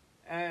hand,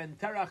 and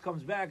Terach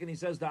comes back and he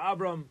says to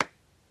Avram,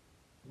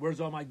 "Where's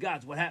all my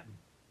gods? What happened?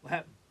 What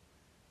happened?"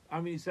 I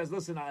mean, he says,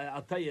 "Listen,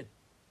 I'll tell you,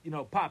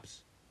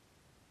 Pops,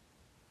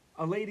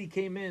 a lady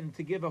came in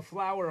to give a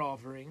flower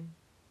offering,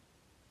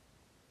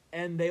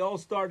 and they all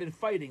started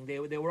fighting. They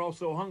were all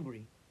so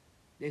hungry.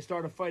 They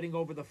started fighting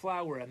over the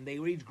flower, and they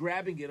were each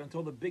grabbing it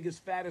until the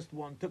biggest, fattest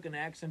one took an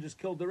axe and just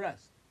killed the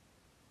rest."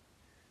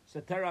 So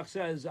Terach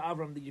says,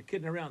 "Avram, you're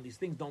kidding around. These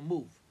things don't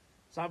move."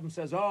 So Avram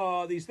says,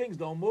 "Oh, these things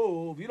don't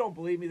move. You don't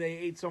believe me? They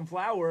ate some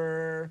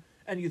flower,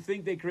 and you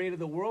think they created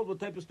the world? What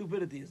type of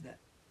stupidity is that?"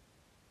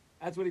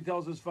 That's what he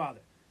tells his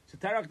father. So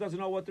Terach doesn't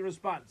know what to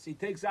respond. He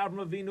takes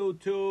Avram Avinu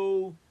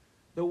to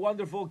the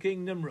wonderful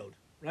king Nimrod,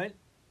 right?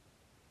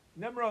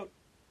 Nimrod.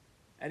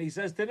 And he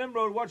says to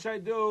Nimrod, "What should I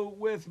do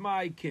with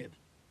my kid?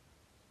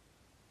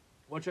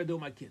 What should I do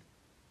with my kid?"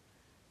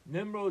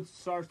 Nimrod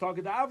starts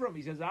talking to Avram.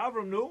 He says,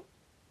 "Avram, no.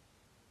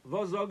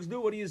 Vazogs do.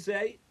 What do you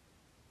say?"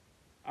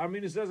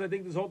 Avram says, "I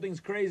think this whole thing's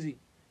crazy."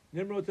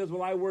 Nimrod says,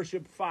 "Well, I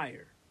worship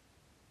fire."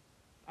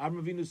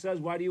 Avram Avinu says,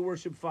 "Why do you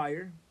worship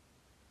fire?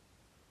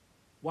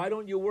 Why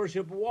don't you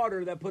worship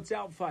water that puts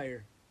out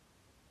fire?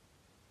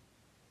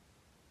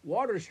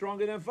 Water is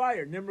stronger than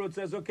fire." Nimrod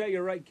says, "Okay,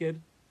 you're right,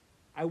 kid.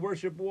 I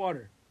worship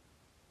water."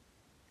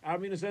 Avram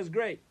Avinu says,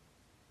 "Great.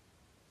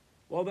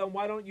 Well, then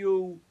why don't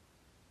you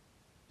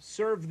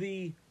serve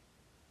the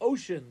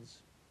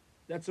oceans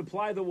that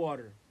supply the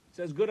water?" He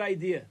says, "Good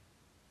idea."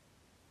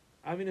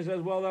 Avinu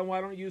says, "Well, then why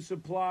don't you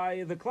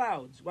supply the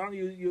clouds? Why don't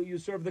you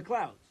serve the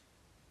clouds?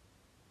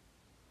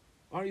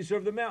 Why don't you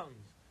serve the mountains?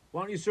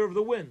 Why don't you serve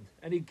the wind?"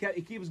 And he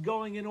keeps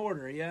going in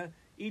order, yeah?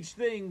 Each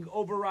thing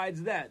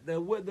overrides that. The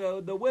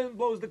wind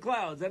blows the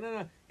clouds. And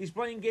then he's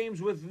playing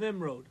games with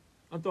Nimrod.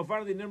 Until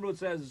finally Nimrod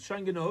says,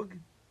 "Shanganug,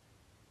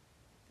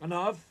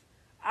 enough.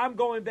 I'm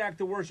going back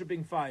to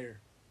worshiping fire."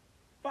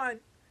 Fine.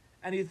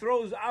 and he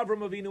throws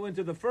Avram Avinu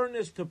into the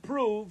furnace to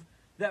prove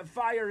that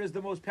fire is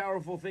the most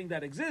powerful thing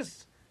that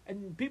exists,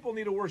 and people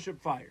need to worship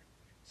fire.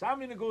 So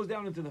Avinu goes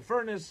down into the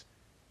furnace,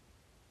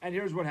 and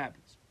here's what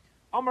happens.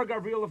 Amar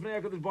Gabriel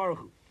Lefnei HaKadosh Baruch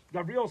Hu.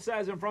 Gabriel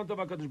says in front of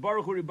HaKadosh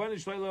Baruch Hu, Ribbon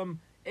Shleilim,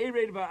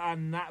 Ered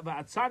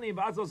va'atzani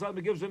va'atzal sad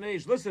megiv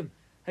zoneish. Listen,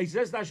 he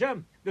says to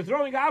Hashem, they're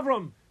throwing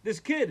Avram, this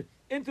kid,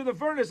 into the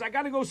furnace. I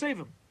got to go save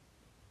him.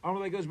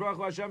 Amar HaKadosh Baruch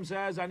Hu, Hashem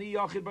says, Ani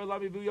yachid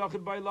b'lami v'u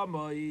yachid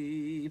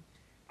b'lamai.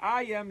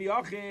 I am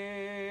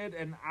yachid,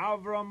 and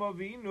Avram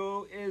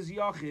Avinu is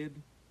yachid.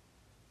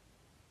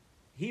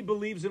 He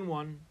believes in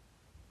one.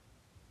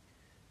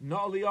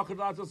 Na'ali yachid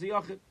la'atzal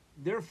yachid.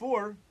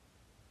 Therefore,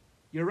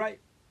 you're right.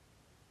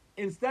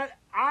 Instead,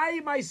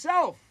 I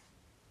myself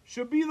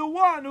should be the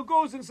one who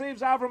goes and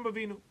saves Avram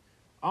Avinu.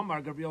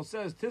 Amar, Gabriel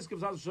says,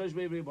 Gabriel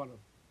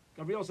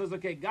says,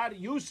 okay, God,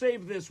 you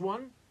save this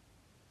one,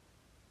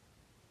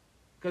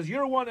 because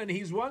you're one and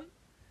he's one.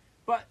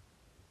 But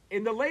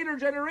in the later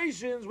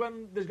generations,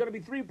 when there's going to be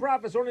 3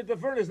 prophets thrown into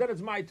the furnace, then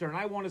it's my turn.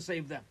 I want to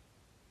save them.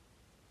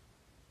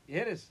 You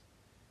hear this?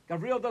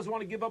 Gabriel doesn't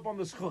want to give up on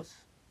the schus.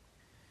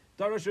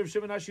 Darash Rav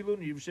Shimon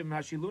Hashiluni. Rav Shimon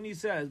Hashiluni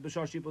says,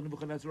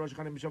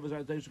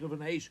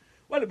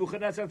 well,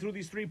 Nebuchadnezzar threw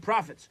these 3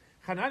 prophets,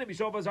 Hanani,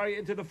 Mishael, Azariah,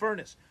 into the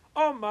furnace.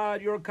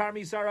 Omad, your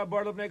Kami, Sarah,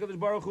 Barlav, Nekadosh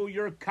Baruch Hu,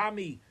 your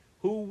Kami,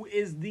 who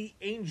is the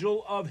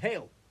angel of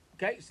Hail.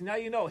 Okay, so now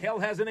you know, Hail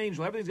has an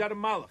angel. Everything's got a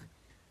malach.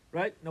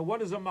 Right? Now,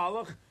 what is a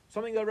malach?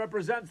 Something that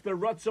represents the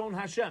Ratzon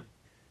Hashem.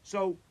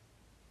 So,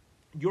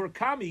 your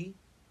Kami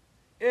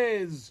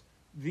is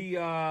the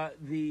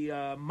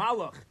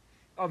malach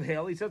of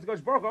Hail. He says to Gosh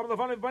Baruch,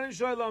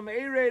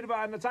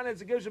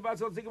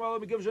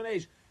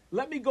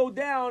 let me go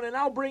down and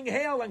I'll bring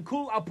hail and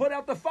cool. I'll put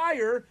out the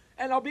fire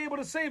and I'll be able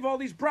to save all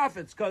these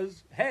prophets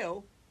because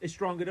hail is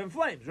stronger than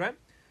flames, right?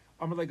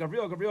 I'm like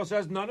Gabriel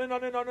says, no.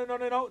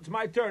 It's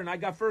my turn. I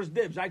got first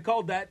dibs. I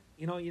called that.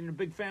 You know, you're in a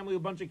big family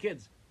with a bunch of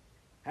kids.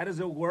 How does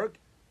it work?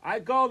 I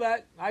call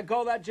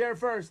that chair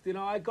first. You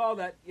know, I call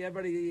that. Yeah,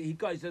 but he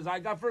says, I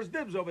got first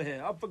dibs over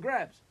here, up for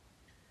grabs.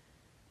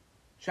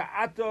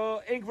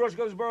 Sha'ato ink rosh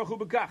goes baruch hu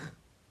bekach.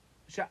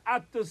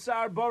 Sha'ato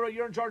sar bara,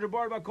 you're in charge of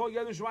bara bakol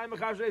yadu shemaim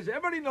mechashes.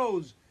 Everybody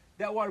knows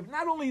that water.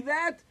 Not only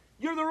that,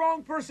 you're the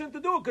wrong person to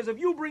do it, because if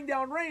you bring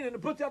down rain and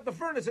it puts out the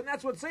furnace and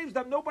that's what saves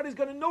them, nobody's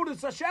going to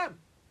notice Hashem.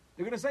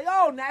 They're going to say,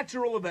 oh,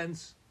 natural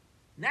events.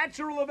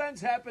 Natural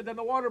events happened and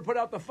the water put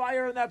out the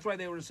fire and that's why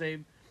they were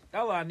saved.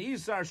 Ela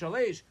nisar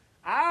shalesh.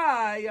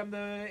 I am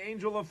the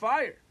angel of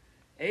fire.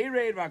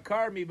 Ereid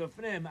vakar mi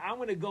b'fnim. I'm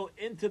going to go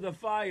into the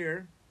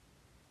fire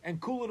and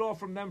cool it off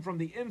from them from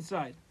the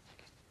inside.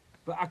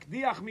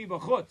 V'akdiach mi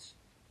b'chutz.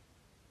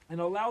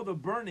 And allow the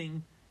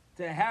burning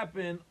to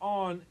happen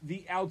on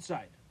the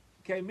outside.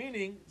 Okay,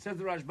 meaning, says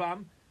the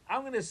Rashbam,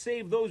 I'm going to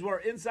save those who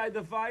are inside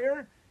the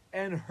fire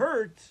and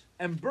hurt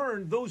and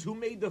burn those who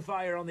made the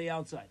fire on the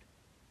outside.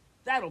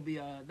 That'll be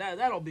a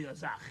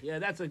zach. Yeah,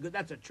 that's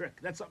a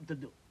trick. That's something to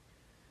do.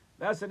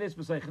 That's an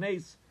isbasay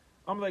chneis.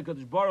 I'm like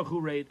Kadosh Baruch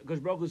Hu raid.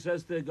 Kadosh Baruch Hu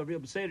says to Gabriel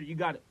Beseder, you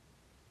got it.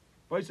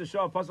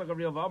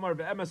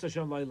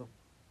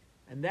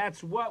 And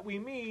that's what we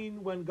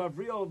mean when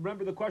Gabriel,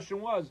 remember the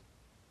question was,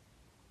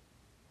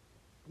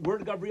 where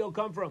did Gabriel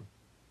come from?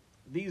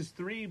 These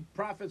 3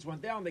 prophets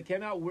went down, they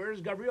came out,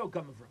 where's Gabriel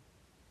coming from?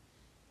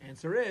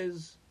 Answer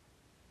is,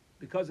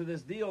 because of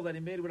this deal that he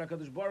made with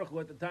HaKadosh Baruch Hu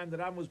at the time that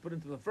Am was put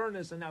into the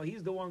furnace, and now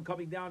he's the one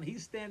coming down,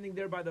 he's standing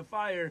there by the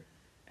fire,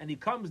 and he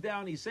comes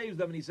down, he saves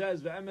them, and he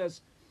says, Ve'emes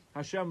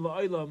Hashem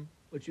la'olam,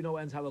 which you know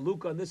ends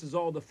Hallelujah, and this is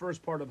all the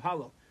first part of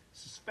Hallel.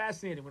 This is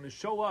fascinating. When I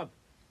show up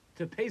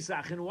to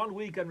Pesach in 1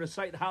 week and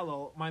recite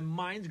Hallel, my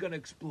mind's going to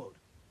explode.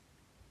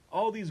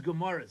 All these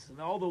Gemaras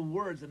and all the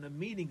words and the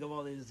meaning of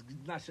all this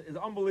is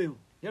unbelievable.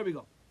 Here we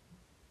go.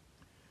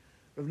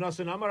 Rav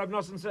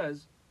Nosson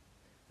says,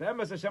 the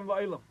Emes Hashem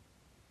La'ilam.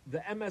 The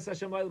Emes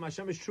Hashem La'ilam.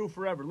 Hashem is true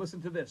forever.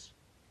 Listen to this.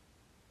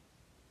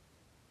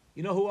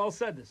 You know who else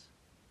said this?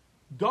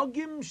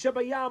 Dogim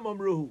Shebayam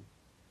Amruhu.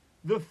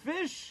 The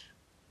fish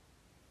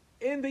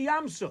in the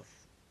Yam Suf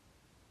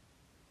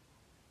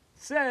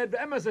said,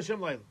 Emes Hashem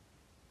La'ilam.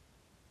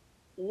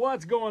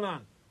 What's going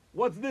on?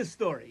 What's this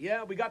story?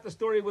 Yeah, we got the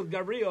story with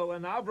Gabriel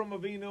and Avram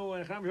Avinu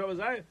and Cham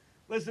Shavazai.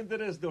 Listen to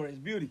this story. It's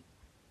beauty.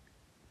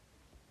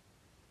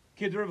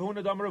 Kid Rav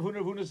Huna, Dam Rav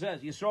Huna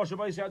says, Yisrael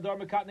Shabbai Yadar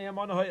Mekat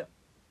Ne'eman Hoya.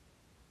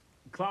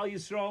 Klal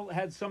Yisrael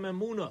had some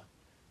emunah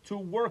to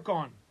work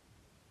on.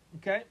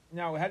 Okay?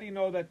 Now, how do you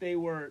know that they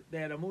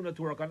had emunah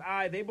to work on?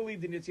 They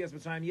believed in Yitzias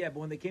Mitzrayim, yeah,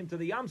 but when they came to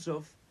the Yam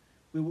Suf,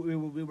 we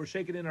were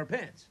shaking in our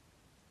pants.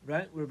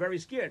 Right? We were very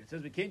scared. It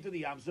says we came to the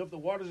Yam Suf, the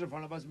waters in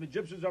front of us, the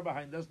Egyptians are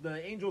behind us, the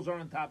angels are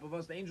on top of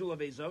us, the angel of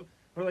Esav.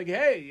 We're like,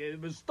 hey,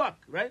 it was stuck,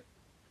 right?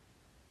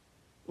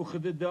 What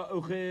does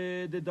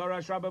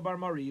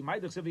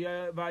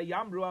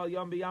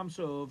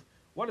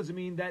it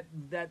mean that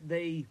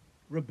they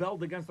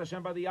rebelled against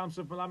Hashem by the Yam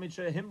Suf?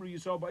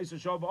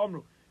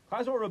 Chazor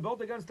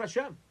rebelled against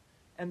Hashem.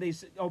 And they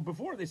said,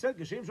 before they said,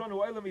 even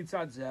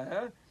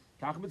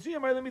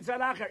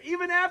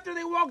after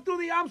they walked through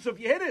the Yam Suf,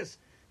 you hear this?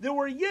 There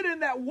were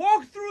Yidden that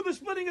walked through the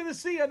splitting of the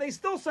sea, and they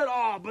still said,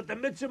 "Oh, but the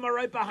Mitzrim are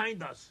right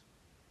behind us.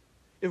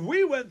 If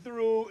we went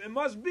through, it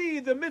must be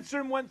the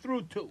Mitzrim went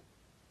through too."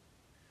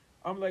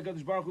 Like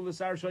Baruch Hu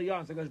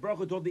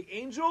told the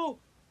angel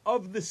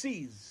of the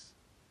seas,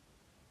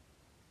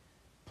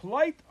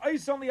 "Plight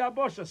Aisan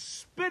li'abasha,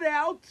 spit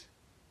out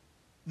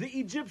the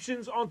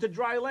Egyptians onto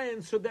dry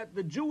land, so that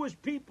the Jewish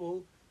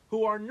people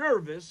who are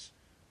nervous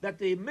that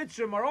the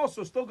Mitzrim are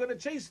also still going to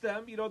chase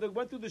them, they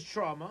went through this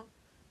trauma,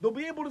 they'll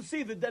be able to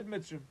see the dead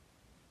Mitzrim."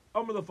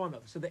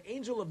 So the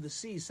angel of the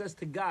sea says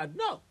to God,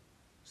 "No,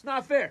 it's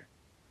not fair."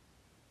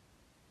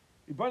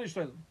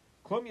 Listen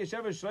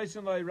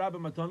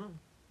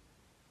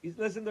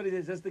to what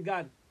he says to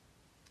God.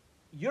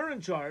 "You're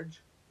in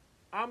charge.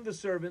 I'm the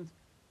servant.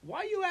 Why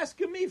are you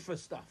asking me for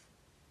stuff?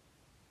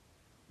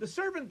 The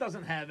servant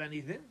doesn't have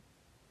anything.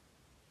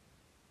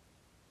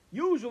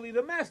 Usually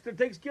the master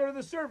takes care of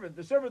the servant.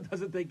 The servant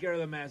doesn't take care of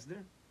the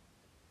master.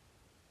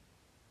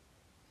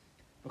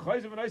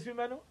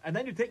 And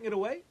then you're taking it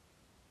away?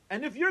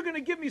 And if you're going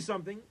to give me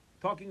something,"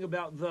 talking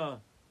about the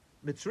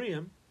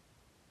Mitzrayim,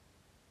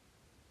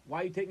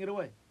 "why are you taking it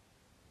away?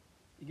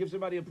 You give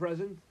somebody a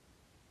present?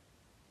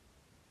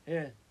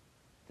 Here,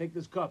 take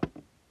this cup.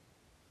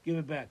 Give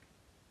it back.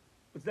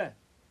 What's that?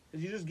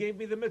 Because you just gave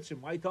me the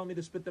Mitzrayim. Why are you telling me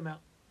to spit them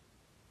out?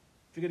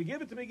 If you're going to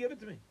give it to me, give it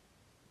to me.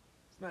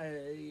 It's not,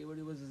 what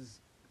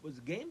was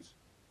it games?"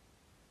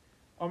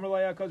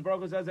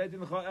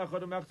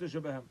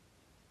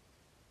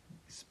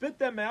 "Spit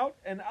them out,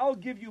 and I'll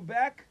give you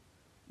back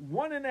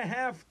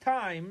 1.5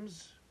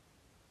 times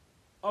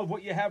of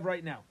what you have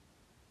right now."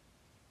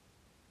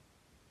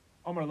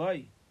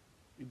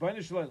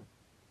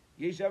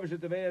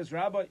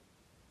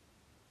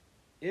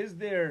 Is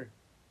there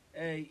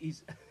a,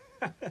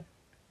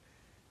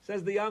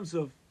 says the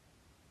Yamsuf,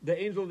 the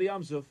angel of the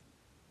Yamsuf,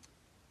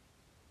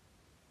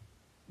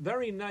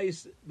 "Very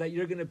nice that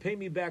you're going to pay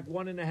me back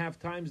 1.5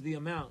 times the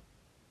amount.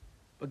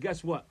 But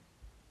guess what?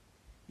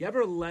 You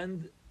ever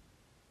lend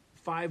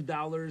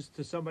 $5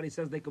 to somebody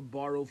says they could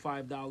borrow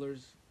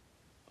 $5,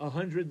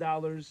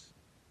 $100,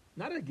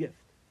 not a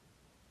gift.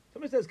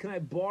 Somebody says, 'Can I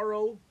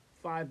borrow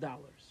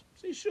 $5?'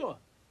 Say, 'Sure.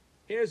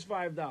 Here's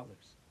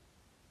 $5.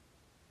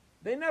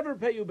 They never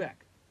pay you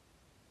back.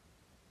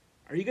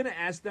 Are you going to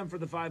ask them for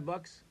the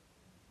 $5?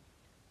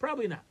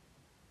 Probably not.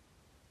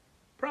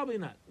 Probably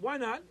not. Why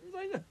not?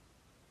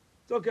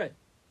 It's okay.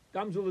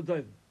 I'm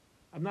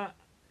not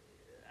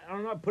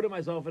putting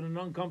myself in an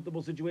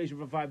uncomfortable situation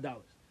for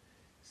 $5.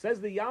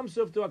 Says the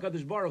Yamsuf to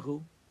HaKadosh Baruch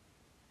Hu,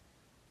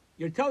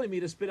 "You're telling me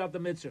to spit out the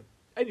Mitzrim,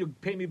 and you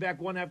pay me back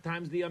 1.5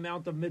 times the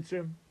amount of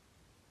Mitzrim?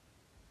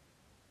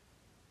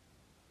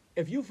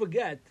 If you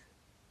forget,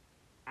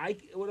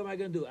 what am I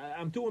going to do?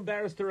 I'm too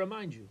embarrassed to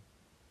remind you.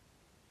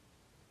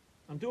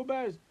 I'm too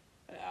embarrassed.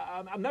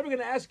 I'm never going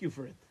to ask you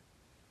for it."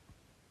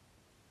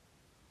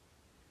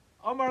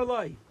 Amar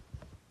Lai,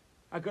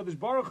 HaKadosh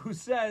Baruch Hu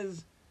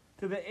says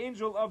to the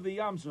angel of the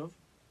Yamsuf,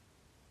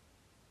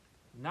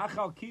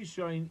 "Nachal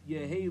Kishain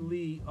Yehei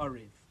Li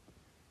Ariv."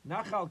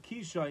 Nachal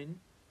Kishain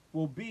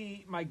will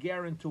be my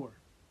guarantor.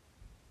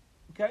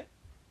 Okay?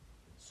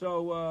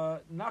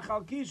 So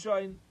Nachal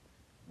Kishain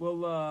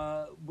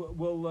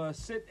will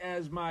sit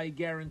as my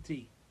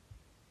guarantee.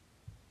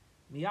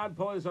 Miyad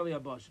Polis Ali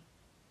Abasha.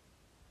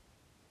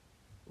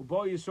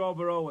 Ubo Yisrael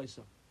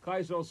Baroesa. Klal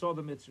Yisrael saw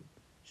the Mitzvah.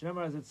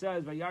 Shemar, as it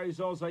says, Vayar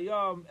Yisrael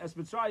Sayam Es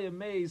Mitzrayim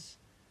Meis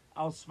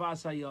Al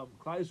Sfas Hayam.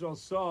 Klal Yisrael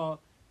saw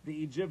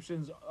the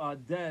Egyptians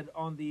dead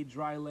on the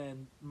dry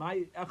land.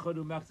 My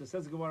Echadu Mechza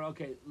says the Gemara.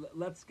 Okay,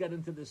 let's get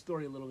into this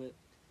story a little bit.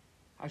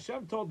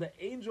 Hashem told the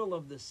angel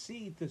of the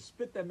sea to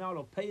spit them out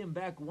or pay him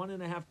back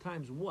 1.5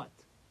 times what?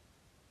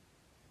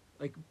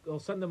 Like, he'll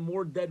send them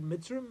more dead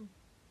Mitzrim?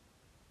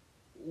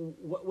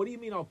 What do you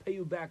mean I'll pay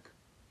you back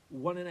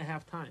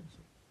 1.5 times?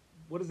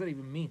 What does that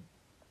even mean?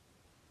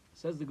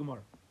 Says the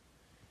Gemara.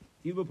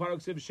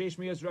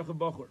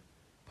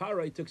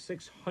 Parai took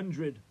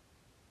 600,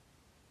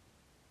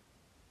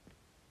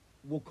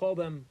 we'll call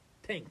them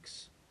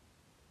tanks.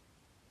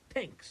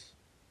 Tanks.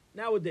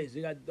 Nowadays,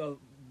 you got,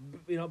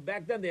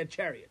 back then they had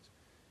chariots.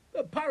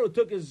 But Paro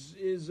took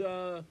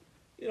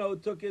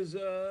his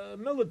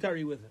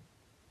military with him.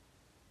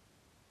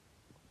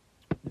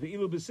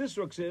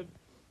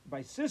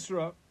 By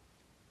Sisera,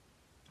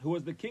 who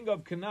was the king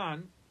of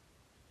Canaan,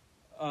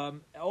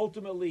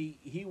 ultimately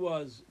he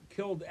was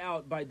killed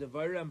out by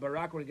Devaira and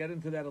Barak. We'll get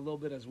into that a little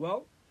bit as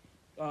well.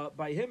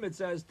 By him it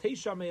says,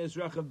 Teisha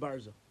me'ezrechav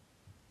barza,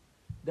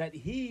 that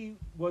he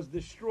was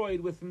destroyed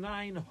with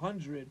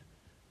 900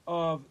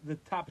 of the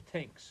top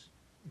tanks.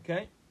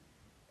 Okay?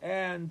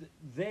 And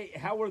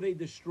how were they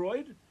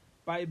destroyed?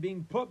 By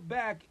being put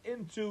back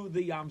into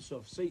the Yam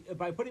Suf. So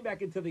by putting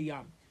back into the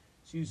Yam.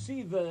 So you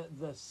see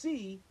the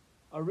sea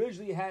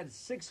originally had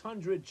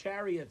 600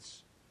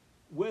 chariots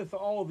with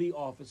all the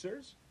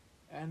officers,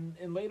 and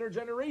in later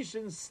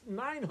generations,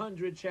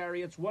 900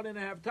 chariots,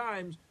 1.5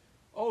 times,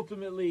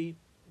 ultimately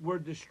were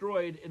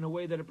destroyed in a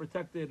way that it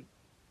protected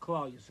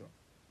Klal Yisrael.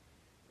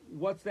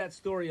 What's that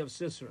story of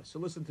Sisera? So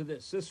listen to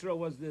this. Sisera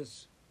was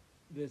this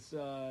this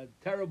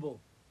terrible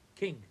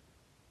king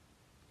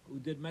who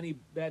did many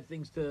bad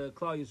things to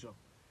Klal Yisrael.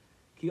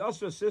 Ki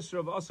asra Sisra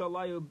of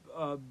Asalayu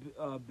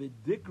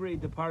b'dikre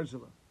de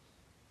Parzilla.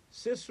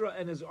 Sisra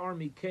and his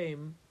army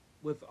came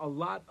with a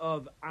lot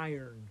of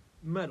iron,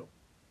 metal.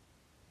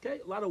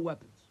 Okay, a lot of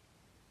weapons.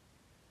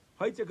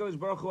 And HaKadosh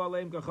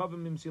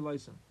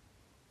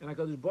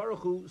Baruch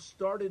Hu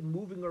started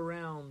moving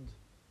around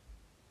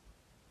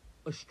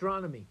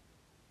astronomy,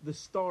 the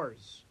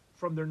stars,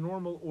 from their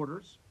normal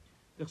orders.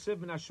 That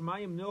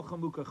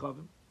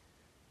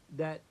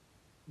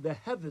the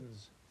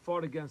heavens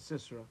fought against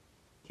Sisera.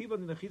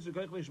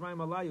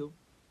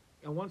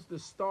 And once the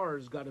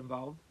stars got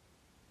involved,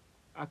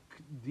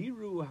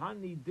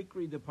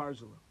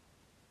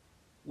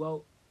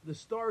 well, the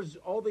stars,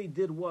 all they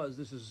did was,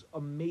 this is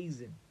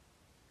amazing,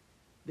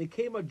 they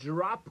came a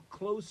drop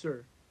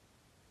closer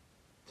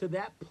to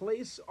that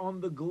place on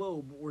the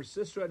globe where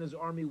Sisera and his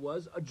army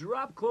was, a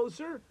drop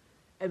closer,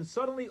 and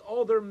suddenly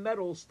all their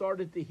metal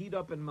started to heat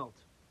up and melt.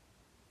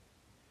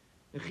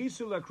 So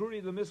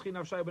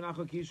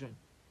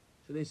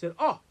they said,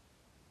 oh,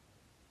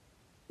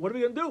 what are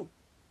we going to do?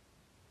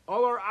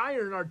 All our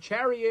iron, our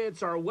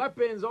chariots, our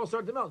weapons all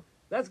started to melt.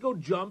 Let's go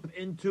jump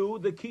into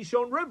the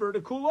Kishon River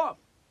to cool off.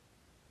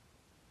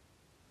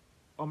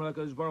 Baruch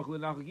says,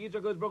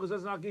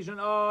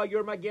 oh,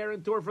 you're my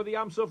guarantor for the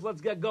Yam Suf.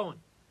 Let's get going.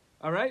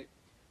 All right?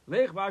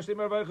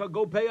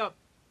 Go pay up.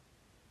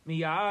 So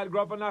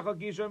Nachal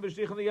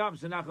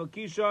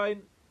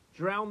Kishon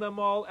drowned them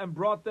all and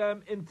brought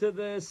them into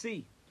the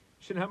sea.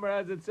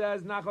 As it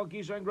says, Nachal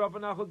Kishon Grofa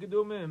Nachal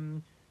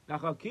Kedumim.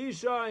 Nachal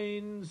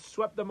Kishon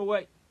swept them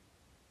away.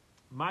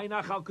 My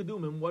Nachal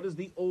Kedumim, what is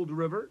the old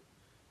river?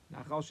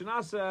 Nachal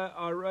Shanasa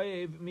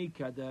Arev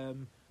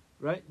Mikadem.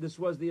 Right? This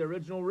was the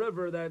original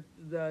river that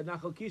the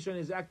Nachal Kishon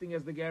is acting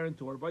as the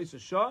guarantor.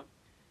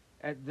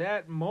 At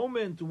that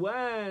moment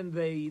when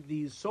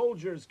these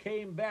soldiers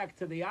came back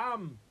to the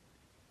Am,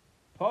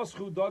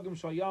 Paschu Dagim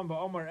Shayam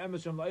Va'omar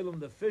Emesham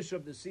La'ilam, the fish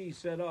of the sea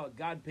said, oh,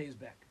 God pays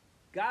back.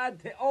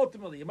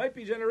 Ultimately, it might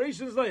be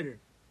generations later,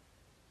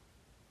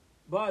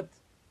 but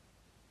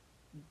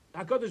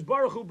HaKadosh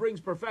Baruch Hu brings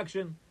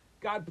perfection.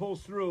 God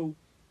pulls through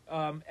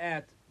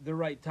at the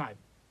right time,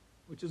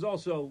 which is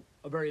also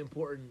a very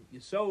important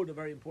yesod, a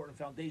very important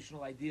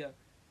foundational idea,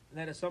 and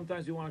that is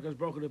sometimes we want HaKadosh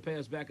Baruch Hu to pay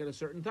us back at a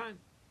certain time.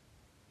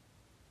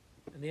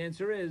 And the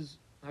answer is,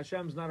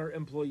 Hashem's not our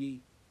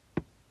employee.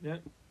 Yeah?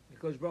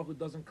 HaKadosh Baruch Hu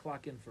doesn't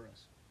clock in for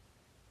us.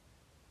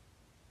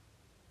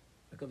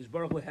 HaKadosh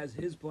Baruch Hu has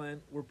his plan,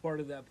 we're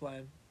part of that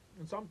plan.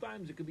 And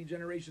sometimes it could be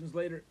generations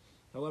later.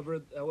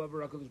 However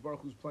HaKadosh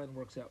Baruch Hu's plan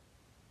works out.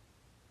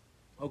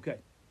 Okay.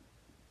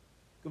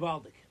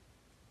 Gavaldik.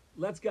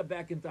 Let's get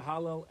back into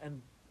Hallel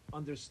and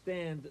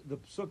understand the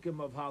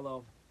psukim of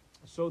Hallel,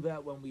 so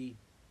that when we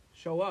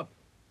show up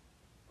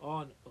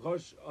on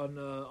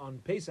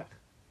Pesach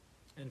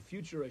and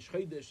future Rosh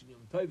Chodesh and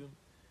Yom Tovim,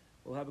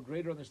 we'll have a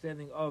greater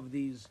understanding of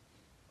these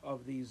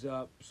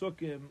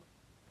psukim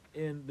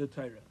in the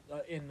Torah,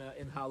 in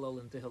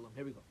Hallel and Tehillim.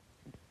 Here we go.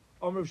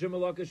 Omer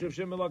Shimalakish, Rav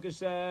Shimalakish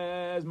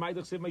says,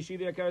 Maidach Siv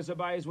Maishivi Ikeres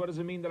Habayis. What does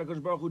it mean that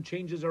HaKadosh Baruch Hu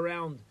changes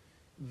around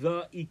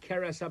the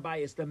Ikeres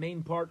Habayis, the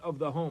main part of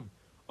the home?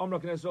 Omer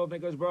Knesset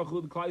HaKadosh Baruch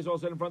Hu, the Klal Yisrael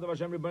said in front of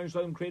Hashem, Rebbeinu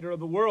Shalom, creator of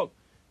the world,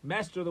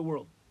 master of the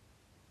world.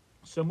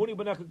 Samuni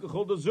B'necha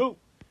K'chulda Zu.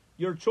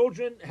 Your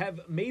children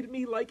have made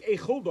me like a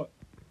chulda,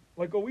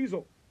 like a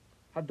weasel.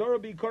 Hadara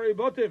B'Ikari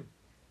Botim,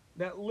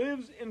 that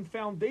lives in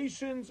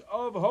foundations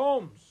of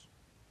homes.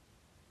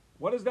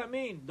 What does that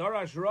mean?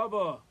 Darash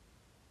Rava.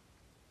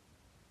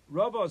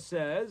 Rava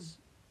says,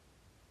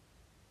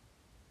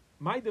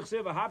 what does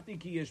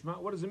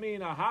it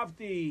mean?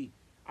 Ahavti,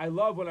 I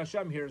love when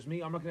Hashem hears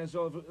me. When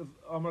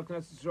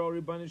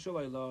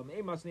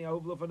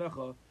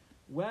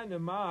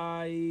am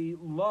I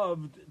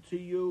loved to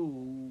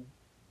you?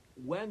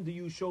 When do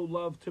you show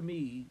love to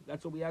me?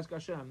 That's what we ask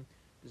Hashem.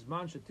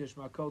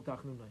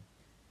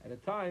 At a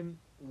time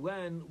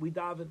when we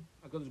daven,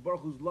 HaKadosh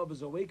Baruch Hu's love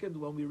is awakened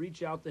when we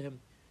reach out to Him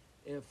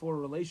for a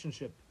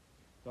relationship.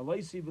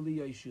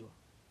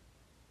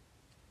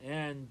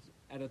 And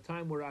at a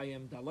time where I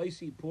am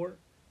dalaisi, poor,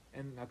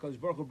 and HaKadosh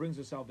Baruch Hu brings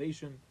the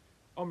salvation,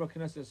 Omer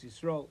Knesset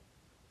Yisrael,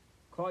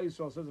 Klal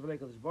Yisrael says of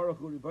HaKadosh Baruch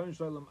Hu, Rebbeinu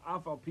Shalom,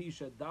 Afal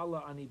Pisha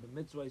Dala Ani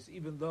b'mitzvos,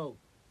 even though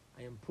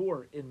I am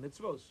poor in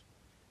mitzvos,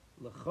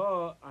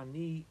 Lecha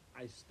Ani,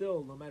 I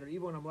still, no matter,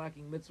 even when I'm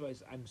lacking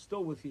mitzvos, I'm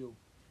still with you.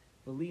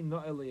 V'li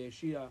Na'el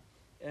Yeshia,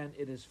 and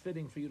it is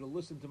fitting for you to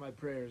listen to my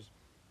prayers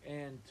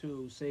and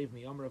to save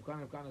me. Omer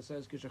Rav Kana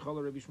says,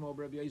 Kishachala Rabbi Shmuel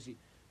Rabbi Yosi,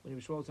 when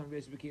Rabbi Shmuel son of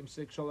Yosi became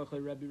sick, Shalach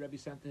Rabbi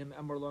sent to him,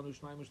 Emor Lanu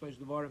Shnayim Shlosh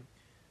Devarim,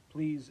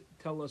 please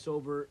tell us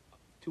over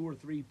 2 or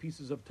 3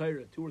 pieces of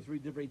Torah, 2 or 3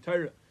 different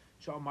Torah,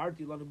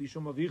 Sha'amarti Lanu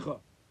Bishum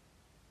Avicha,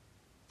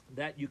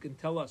 that you can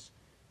tell us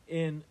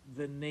in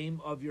the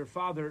name of your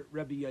father,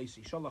 Rabbi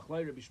Yosi. Shalach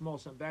Rabbi Shmuel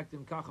sent back to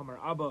him, Kachamar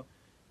Abba,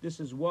 this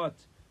is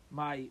what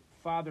my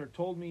father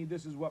told me,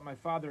 this is what my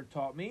father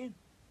taught me.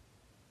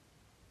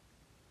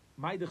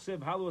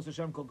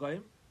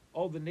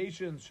 All the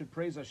nations should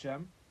praise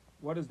Hashem.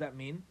 What does that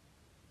mean?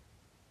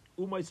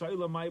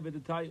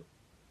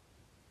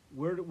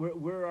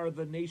 Where are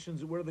the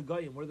nations? Where are the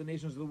Goyim? Where are the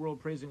nations of the world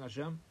praising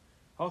Hashem?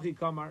 Hachi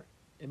Kamar.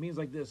 It means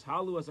like this: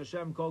 Halu as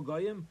Hashem kol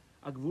Goyim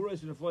agvuros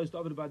v'neflois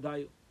David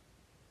b'adayu.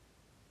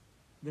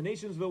 The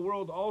nations of the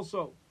world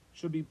also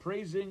should be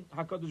praising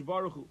Hakadosh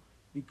Baruch Hu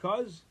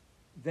because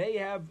they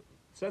have,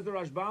 says the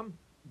Rashbam,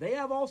 they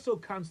have also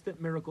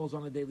constant miracles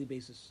on a daily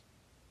basis.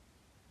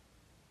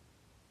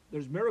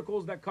 There's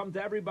miracles that come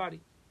to everybody,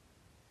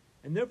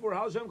 and therefore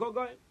Hashem kol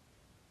Goyim.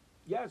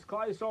 Yes,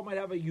 Klal Yisrael might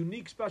have a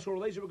unique, special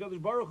relationship with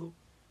HaKadosh Baruch Hu,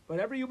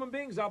 but every human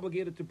being is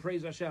obligated to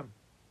praise Hashem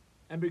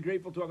and be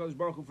grateful to HaKadosh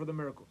Baruch Hu for the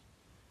miracles.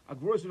 How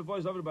much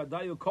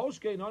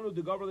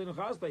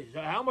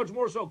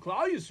more so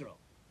Klal Yisrael,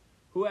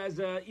 who has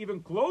an even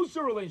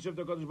closer relationship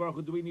to HaKadosh Baruch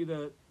Hu, do we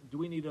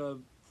need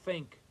to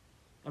thank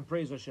and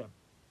praise Hashem?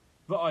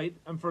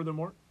 And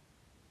furthermore,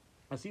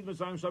 in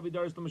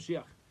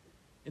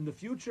the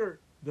future,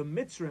 the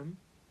Mitzrim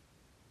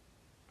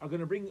are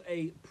going to bring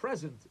a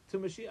present to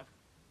Mashiach.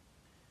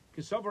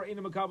 And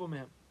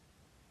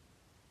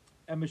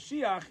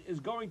Mashiach is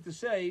going to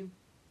say,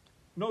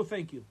 no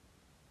thank you.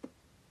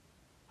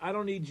 I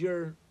don't need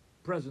your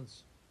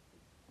presents.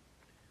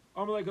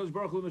 But HaKadosh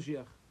Baruch Hu is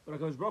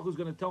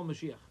going to tell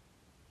Mashiach,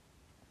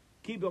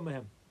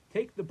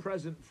 take the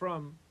present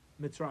from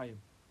Mitzrayim.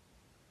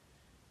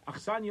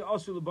 Because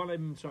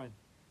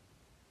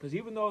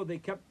even though they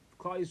kept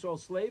Klal Yisrael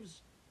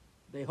slaves,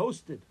 they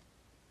hosted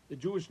the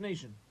Jewish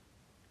nation.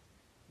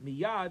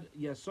 Miyad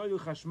yasoyu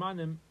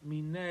chashmanim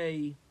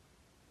minei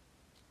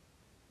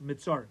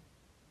mitzar,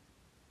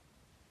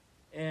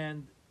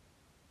 and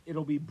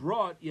it'll be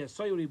brought.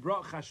 Yasoyu will be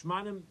brought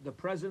chashmanim, the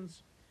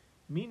presents,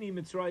 mini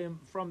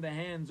Mitzrayim, from the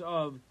hands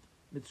of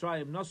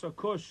Mitzrayim. Nasa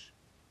Kush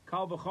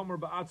kal v'chomer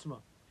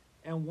ba'atzma,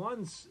 and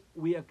once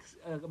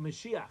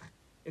Mashiach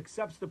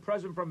accepts the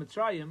present from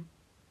Mitzrayim,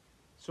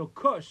 so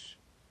Kush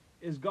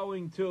is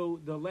going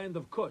to the land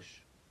of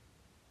Kush,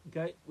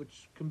 okay,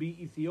 which can be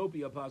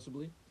Ethiopia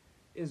possibly.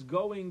 Is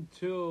going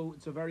to,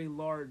 it's a very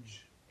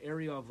large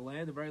area of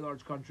land, a very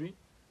large country,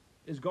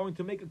 is going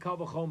to make a kal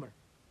v'chomer.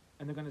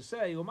 And they're going to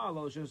say,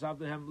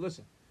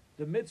 listen,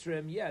 the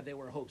Mitzrim, yeah, they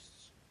were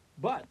hosts,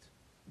 but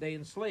they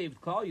enslaved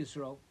Klal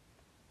Yisrael,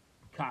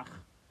 kach,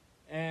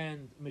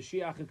 and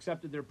Mashiach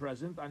accepted their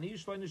present.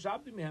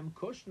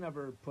 Kush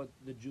never put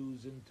the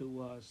Jews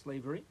into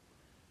slavery.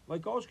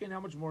 Like Oshken, how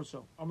much more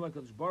so?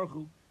 HaKadosh Baruch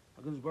Hu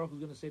is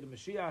going to say to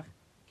Mashiach,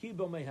 Ki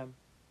bo mehem.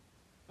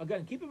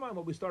 Again, keep in mind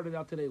what we started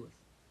out today with.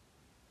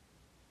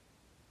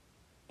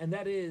 And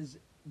that is,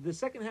 the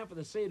second half of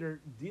the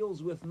Seder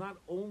deals with not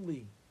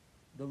only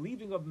the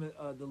leaving of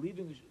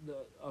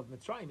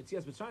Mitzrayim, it's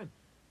yes Mitzrayim,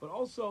 but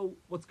also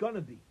what's going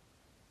to be,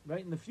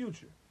 right, in the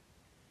future.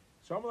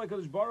 So I'm like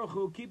HaKadosh Baruch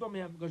Hu, keep on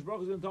him. HaKadosh Baruch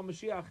Hu is going to tell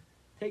Mashiach,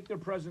 take their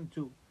present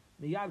too.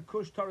 Miyad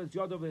Kush Taretz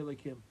Yadav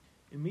Elikim.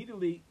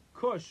 Immediately,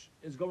 Kush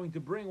is going to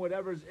bring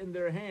whatever's in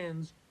their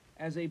hands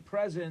as a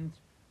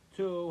present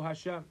to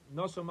Hashem.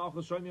 So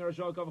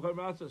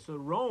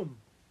Rome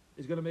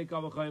is going to make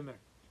Kal V'chomer.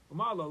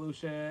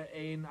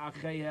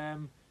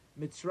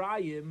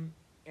 Mitzrayim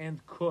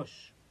and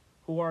Kush,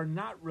 who are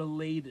not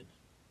related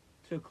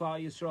to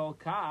Klal Yisrael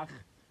Kach,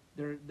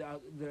 the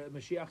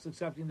Mashiach's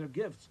accepting their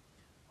gifts.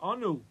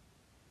 Anu,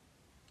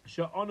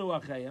 she'anu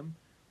achayim,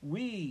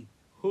 we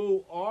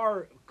who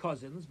are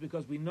cousins,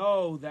 because we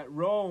know that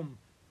Rome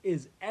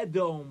is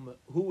Edom,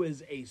 who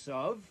is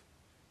Esav.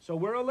 So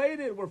we're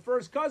related. We're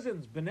first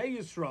cousins. Bnei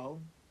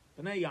Yisrael,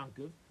 Bnei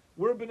Yankov.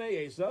 We're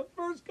Bnei Esav,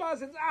 first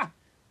cousins.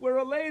 We're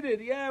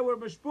related. Yeah, we're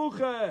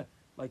mishpucha.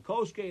 Like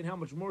Koshke, and how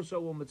much more so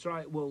will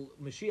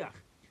Mashiach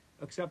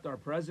accept our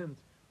present?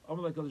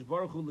 Like HaKadosh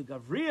Baruch Hu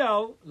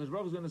Gavriel. HaKadosh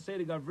Baruch Hu is going to say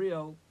to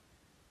Gavriel,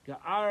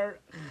 Ga'ar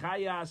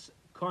chayas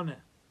koneh.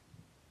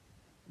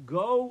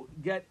 Go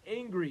get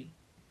angry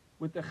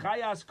with the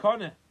chayas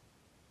koneh.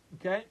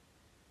 Okay?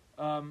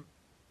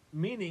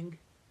 Meaning,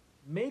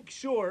 make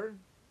sure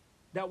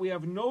that we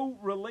have no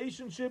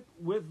relationship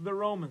with the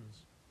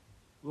Romans.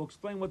 We'll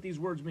explain what these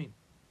words mean.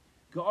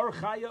 Ga'ar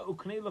chaya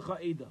uknei lecha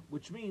eda,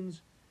 which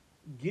means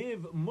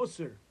give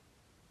musr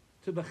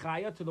to the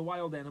chaya, to the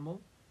wild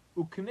animal,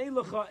 uknei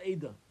lecha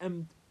eda,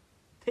 and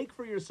take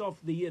for yourself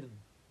the yidden.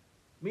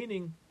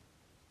 Meaning,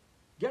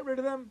 get rid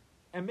of them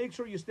and make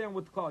sure you stand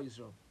with Klal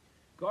Yisrael.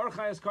 Ga'ar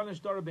chayas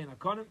konesh dara ben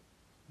hakonim.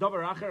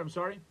 Davar acher, I'm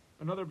sorry.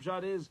 Another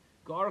pshat is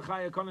Ga'ar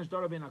chaya konesh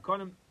dara ben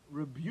hakonim.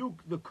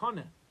 Rebuke the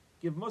koneh.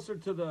 Give musr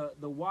to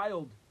the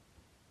wild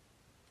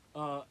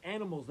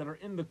animals that are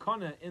in the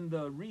koneh, in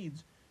the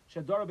reeds,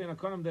 shadara ben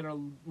hakonim, that are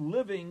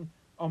living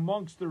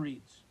amongst the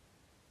reeds.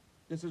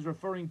 This is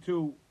referring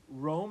to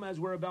Rome, as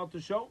we're about to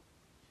show.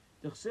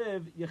 The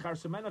chazir,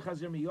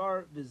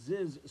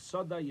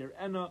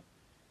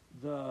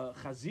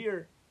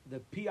 the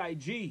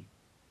pig,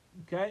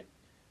 okay,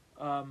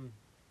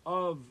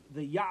 of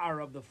the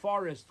ya'ar, of the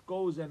forest,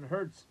 goes and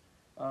hurts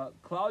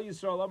Klal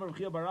Yisrael. Amar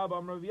Chia Barab,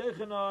 Amar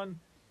Yechanan,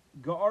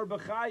 Ga'ar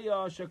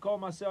b'chaya shekol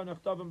maseh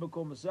nechtavim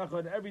b'kol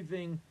masechad.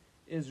 Everything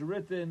is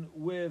written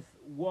with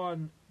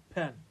one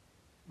pen.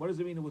 What does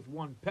it mean with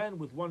one pen,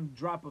 with one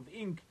drop of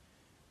ink?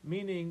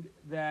 meaning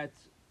that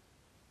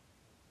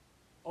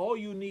all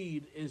you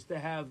need is to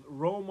have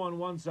Rome on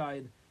one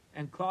side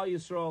and Klal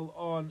Yisrael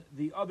on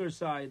the other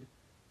side,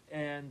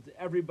 and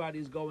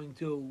everybody's going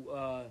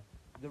to,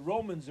 the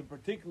Romans in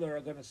particular,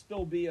 are going to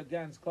still be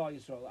against Klal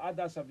Yisrael.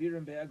 Adas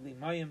Avirim Be'egli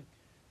Mayim.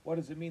 What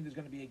does it mean? There's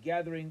going to be a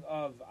gathering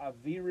of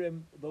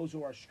Avirim, those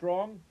who are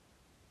strong.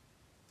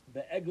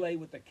 Be'egle,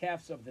 with the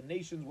calves of the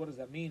nations. What does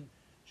that mean?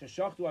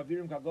 Sheshachtu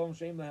Avirim Kagom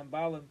Sheim Lehem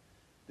Balim.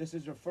 This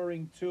is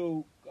referring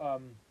to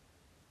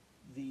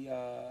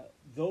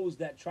those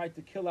that tried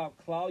to kill out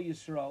Klal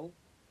Yisrael,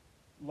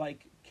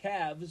 like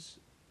calves,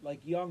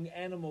 like young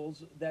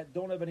animals that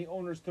don't have any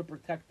owners to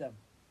protect them.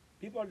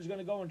 People are just going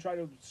to go and try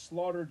to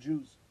slaughter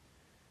Jews.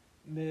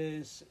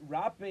 Mis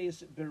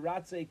Rapes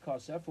Beratze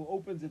Kosef, who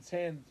opens its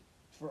hand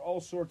for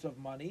all sorts of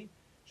money.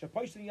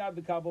 Shapaishtin Yad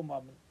V'Kabel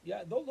Mammon.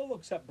 Yeah, they'll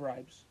accept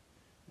bribes.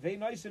 Vei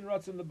Nice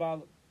Rutzim the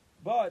Baal.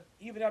 But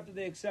even after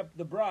they accept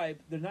the bribe,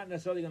 they're not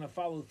necessarily going to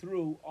follow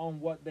through on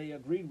what they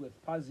agreed with.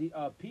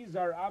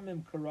 Pizar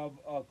Amim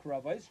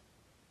Karavais.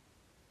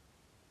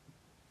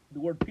 The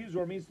word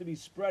Pizor means to be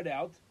spread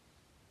out.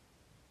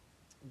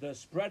 The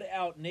spread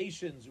out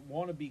nations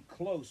want to be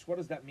close. What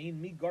does that mean?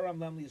 Why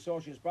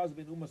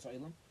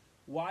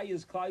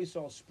is Klal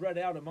Yisrael spread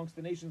out amongst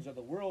the nations of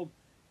the world?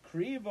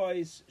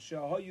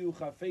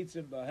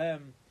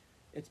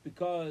 It's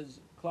because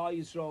Klal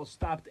Yisrael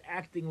stopped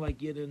acting like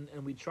Yidden,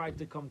 and we tried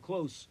to come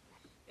close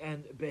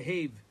and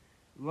behave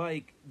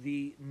like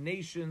the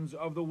nations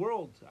of the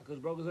world. Because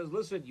Baruch says,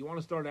 listen, you want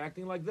to start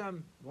acting like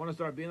them? You want to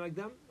start being like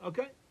them?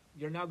 Okay,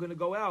 you're now going to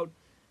go out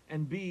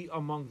and be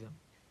among them.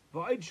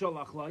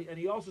 And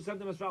he also sent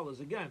them as follows.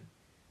 Again,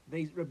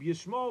 Rabbi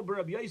Yishmael bar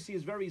Rabbi Yossi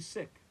is very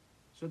sick.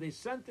 So they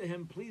sent to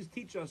him, please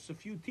teach us a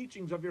few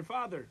teachings of your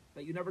father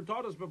that you never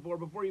taught us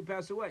before you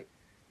pass away.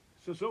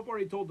 So far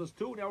he told us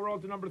 2, now we're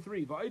on to number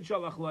 3.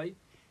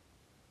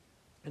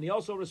 And he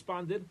also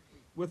responded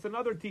with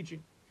another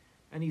teaching.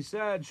 And he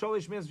said,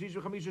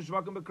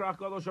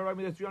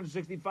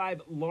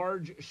 365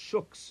 large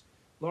shuks,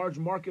 large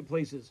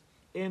marketplaces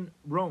in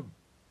Rome.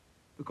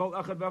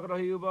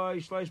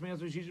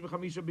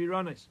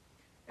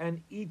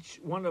 And each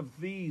one of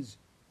these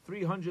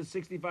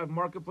 365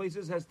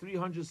 marketplaces has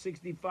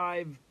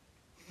 365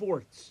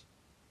 forts,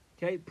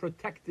 okay,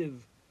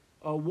 protective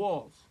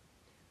walls.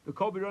 And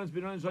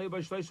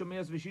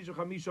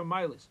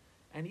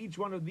each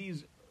one of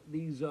these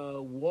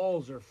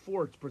walls or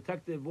forts,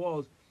 protective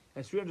walls,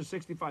 has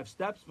 365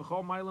 steps. And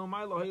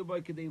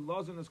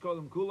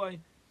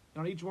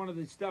on each one of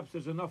these steps,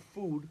 there's enough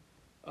food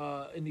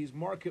in these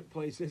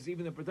marketplaces,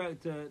 even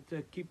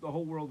to keep the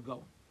whole world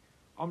going.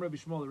 Rabbi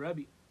Shmuel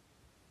Rebbe.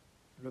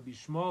 Rabbi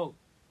Shmuel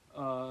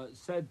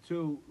said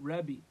to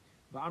Rebbe,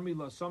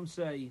 some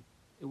say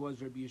it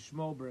was Rabbi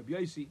Yishmael bar Rabbi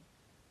Yossi,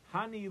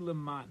 Hani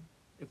leman.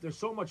 If there's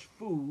so much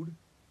food,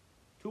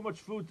 too much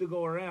food to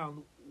go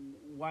around,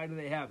 why do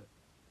they have it?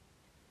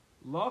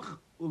 Lach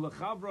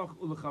ulechavrach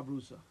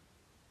ulechavrusa.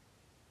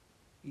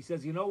 He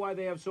says, you know why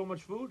they have so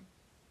much food?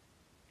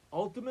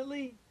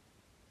 Ultimately,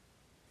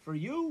 for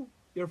you,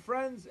 your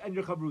friends, and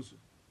your chavrusa.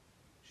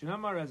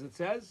 Shnamar, as it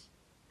says,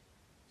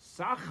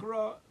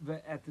 Sachra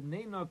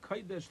ve'etnena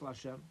kaidesh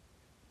lashem.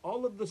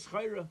 All of the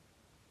schayra,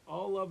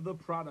 all of the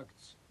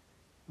products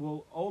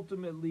will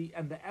ultimately,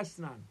 and the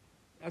esnan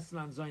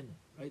zayna,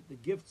 right? The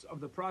gifts of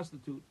the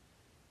prostitute,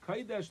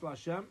 kaidesh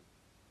lashem,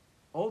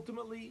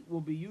 ultimately will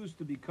be used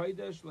to be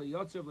kaidesh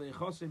leyotzev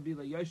leyechosim bi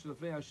leyesh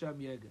lefei Hashem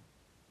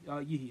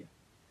yihya.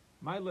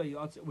 My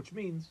leyotzev, which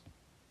means,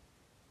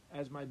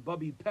 as my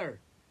Bubby Per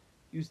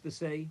used to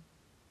say,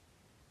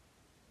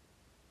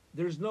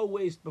 there's no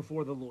waste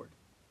before the Lord.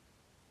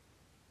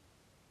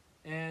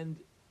 And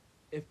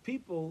if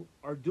people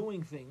are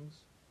doing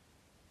things,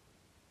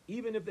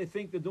 even if they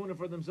think they're doing it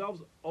for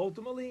themselves,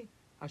 ultimately,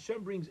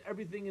 Hashem brings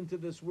everything into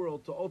this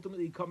world to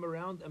ultimately come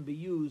around and be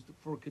used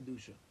for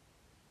Kedusha.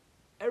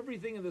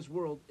 Everything in this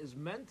world is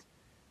meant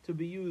to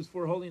be used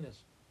for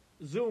holiness.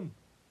 Zoom.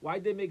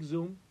 Why'd they make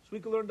Zoom? So we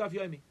can learn Daf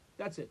Yomi.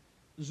 That's it.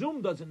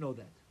 Zoom doesn't know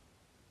that.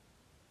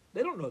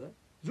 They don't know that.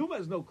 Zoom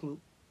has no clue.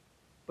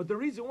 But the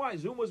reason why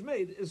Zoom was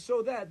made is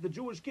so that the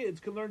Jewish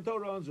kids can learn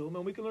Torah on Zoom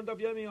and we can learn Daf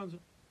Yomi on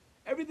Zoom.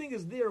 Everything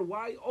is there.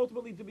 Why?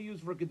 Ultimately to be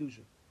used for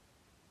Kedusha.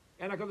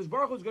 And HaKadosh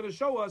Baruch Hu is going to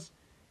show us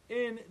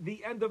in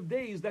the end of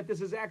days that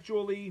this is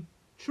actually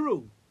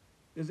true.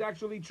 This is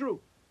actually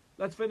true.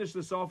 Let's finish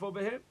this off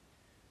over here.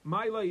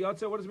 My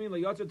la'yotzer, what does it mean?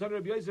 La'yotzer, Tanur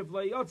Rabbi Yosef,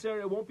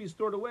 la'yotzer, it won't be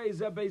stored away.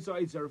 Zeb beis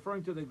ha'itzer,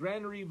 referring to the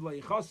granary,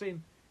 la'yichasin,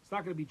 it's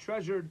not going to be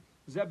treasured.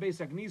 Zeb beis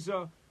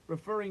ha'gnisa,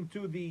 referring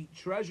to the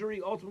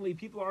treasury. Ultimately,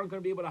 people aren't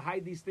going to be able to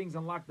hide these things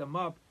and lock them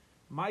up.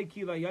 My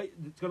kila,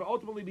 it's going to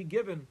ultimately be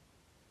given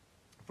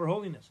for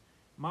holiness.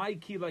 My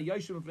kila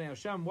yashim v'nei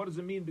Hashem. What does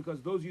it mean?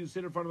 Because those of you who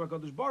sit in front of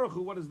HaKadosh Baruch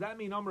Hu, what does that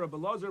mean? Amar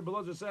Belazar.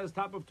 Belazar says,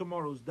 top of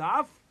tomorrow's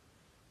daf.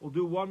 We'll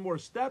do one more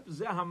step.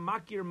 Zeh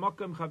hamakir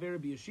makam chaver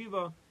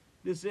b'yeshiva.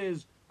 This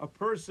is a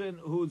person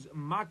who's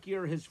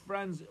makir, his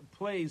friend's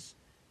place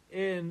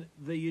in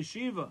the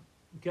yeshiva.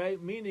 Okay,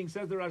 meaning,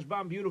 says the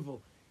Rashbam,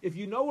 beautiful. If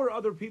you know where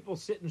other people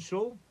sit in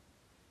shul,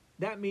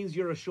 that means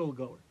you're a shul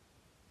goer.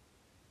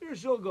 You're a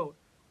shul goer.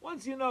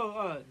 Once you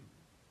know,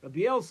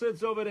 Rabbi El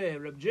sits over there,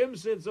 Rabbi Jim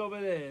sits over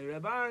there,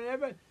 Rabbi Aaron,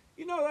 everybody,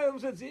 you know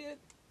that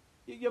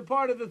you're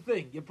part of the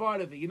thing. You're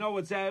part of it. You know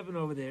what's happening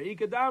over there.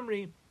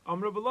 Ikadamri,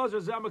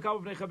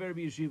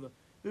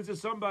 this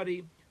is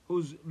somebody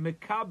who's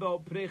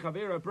mekabel pnei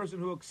chaver, a person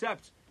who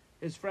accepts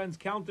his friend's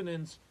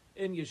countenance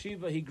in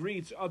yeshiva. He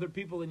greets other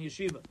people in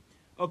yeshiva.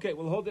 Okay,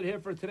 we'll hold it here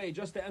for today,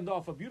 just to end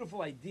off a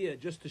beautiful idea,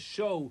 just to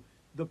show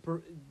to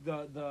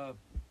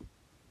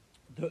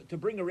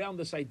bring around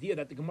this idea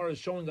that the Gemara is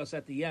showing us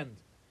at the end.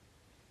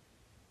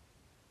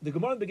 The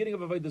Gemara in the beginning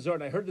of Avodah Zarah,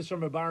 and I heard this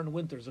from Baron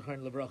Winter,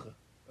 Zecharon Levracha.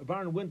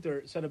 Baron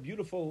Winter said a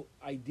beautiful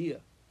idea.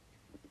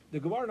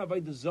 The Gemara in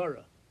Avodah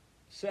Zarah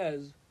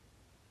says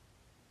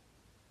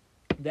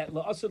that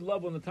la'asad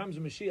love, in the times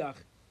of Mashiach,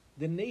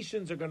 the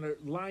nations are going to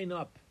line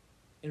up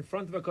in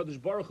front of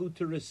HaKadosh Baruch Hu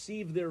to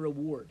receive their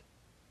reward.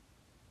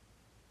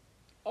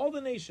 All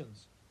the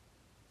nations.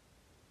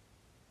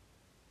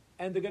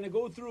 And they're going to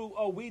go through,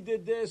 we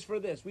did this for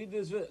this. We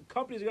did this.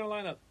 Companies are going to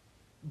line up.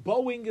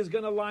 Boeing is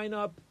going to line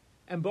up,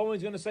 and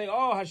Boeing's going to say,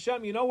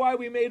 Hashem, you know why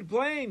we made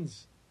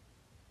planes?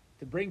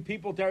 To bring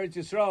people to Eretz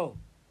Yisrael.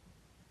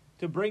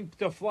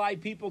 To fly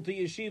people to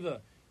yeshiva.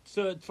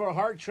 For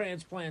heart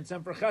transplants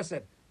and for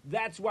chesed.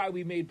 That's why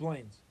we made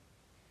planes.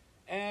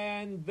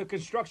 And the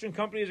construction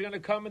companies are going to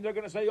come and they're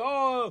going to say,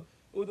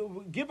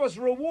 give us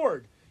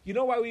reward. You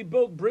know why we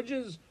built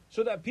bridges?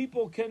 So that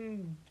people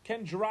can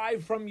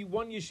drive from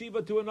one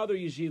yeshiva to another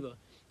yeshiva.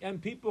 And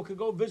people could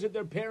go visit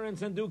their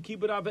parents and do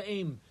kibbut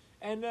avim.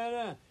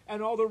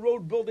 And all the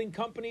road building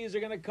companies are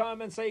going to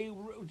come and say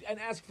and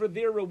ask for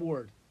their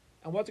reward.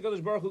 And what's the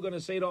HaKadosh Baruch Hu going to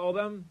say to all of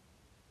them?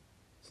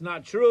 It's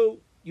not true.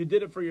 You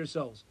did it for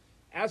yourselves.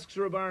 Asks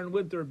Rabbi Aaron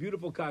Winter, a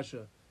beautiful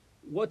kasha.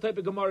 What type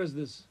of Gemara is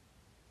this?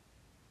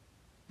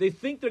 They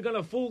think they're going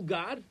to fool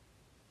God?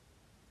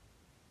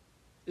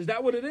 Is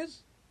that what it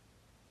is?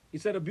 He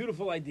said a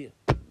beautiful idea.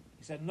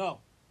 He said no.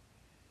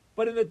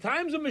 But in the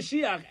times of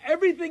Mashiach,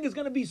 everything is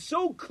going to be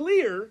so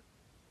clear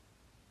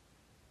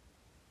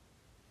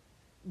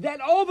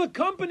that all the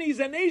companies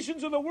and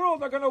nations of the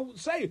world are going to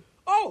say,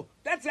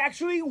 that's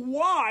actually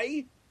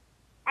why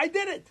I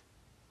did it.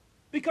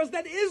 Because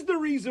that is the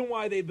reason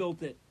why they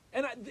built it.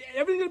 And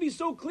everything's going to be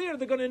so clear,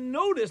 they're going to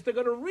notice, they're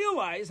going to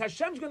realize,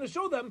 Hashem's going to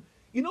show them,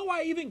 you know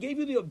why I even gave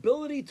you the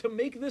ability to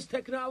make this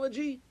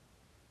technology?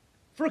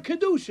 For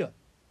Kedusha.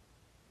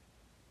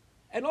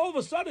 And all of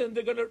a sudden,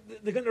 they're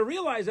going to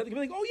realize that. They're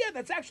going to be like,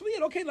 that's actually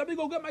it. Okay, let me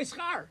go get my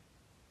schar.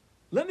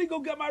 Let me go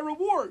get my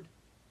reward.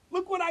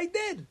 Look what I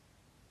did.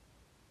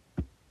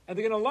 And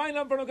they're going to line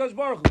up for HaKadosh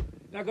Baruch Hu.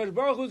 Now, HaKadosh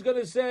Baruch Hu is going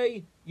to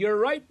say, you're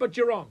right, but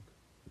you're wrong.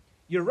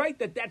 You're right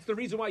that that's the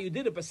reason why you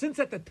did it. But since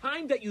at the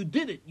time that you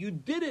did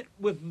it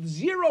with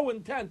zero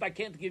intent, I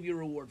can't give you a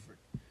reward for it.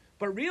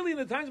 But really, in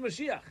the times of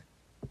Mashiach,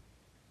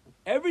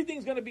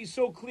 everything's going to be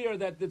so clear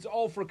that it's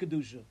all for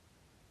Kedusha.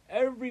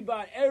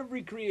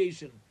 Every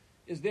creation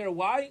is there.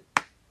 Why?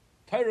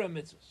 Torah and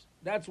mitzvahs.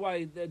 That's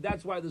why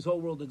this whole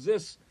world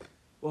exists.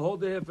 We'll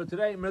hold it here for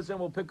today. And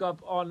we'll pick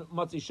up on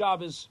Matzah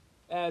Shabbos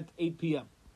at 8 p.m.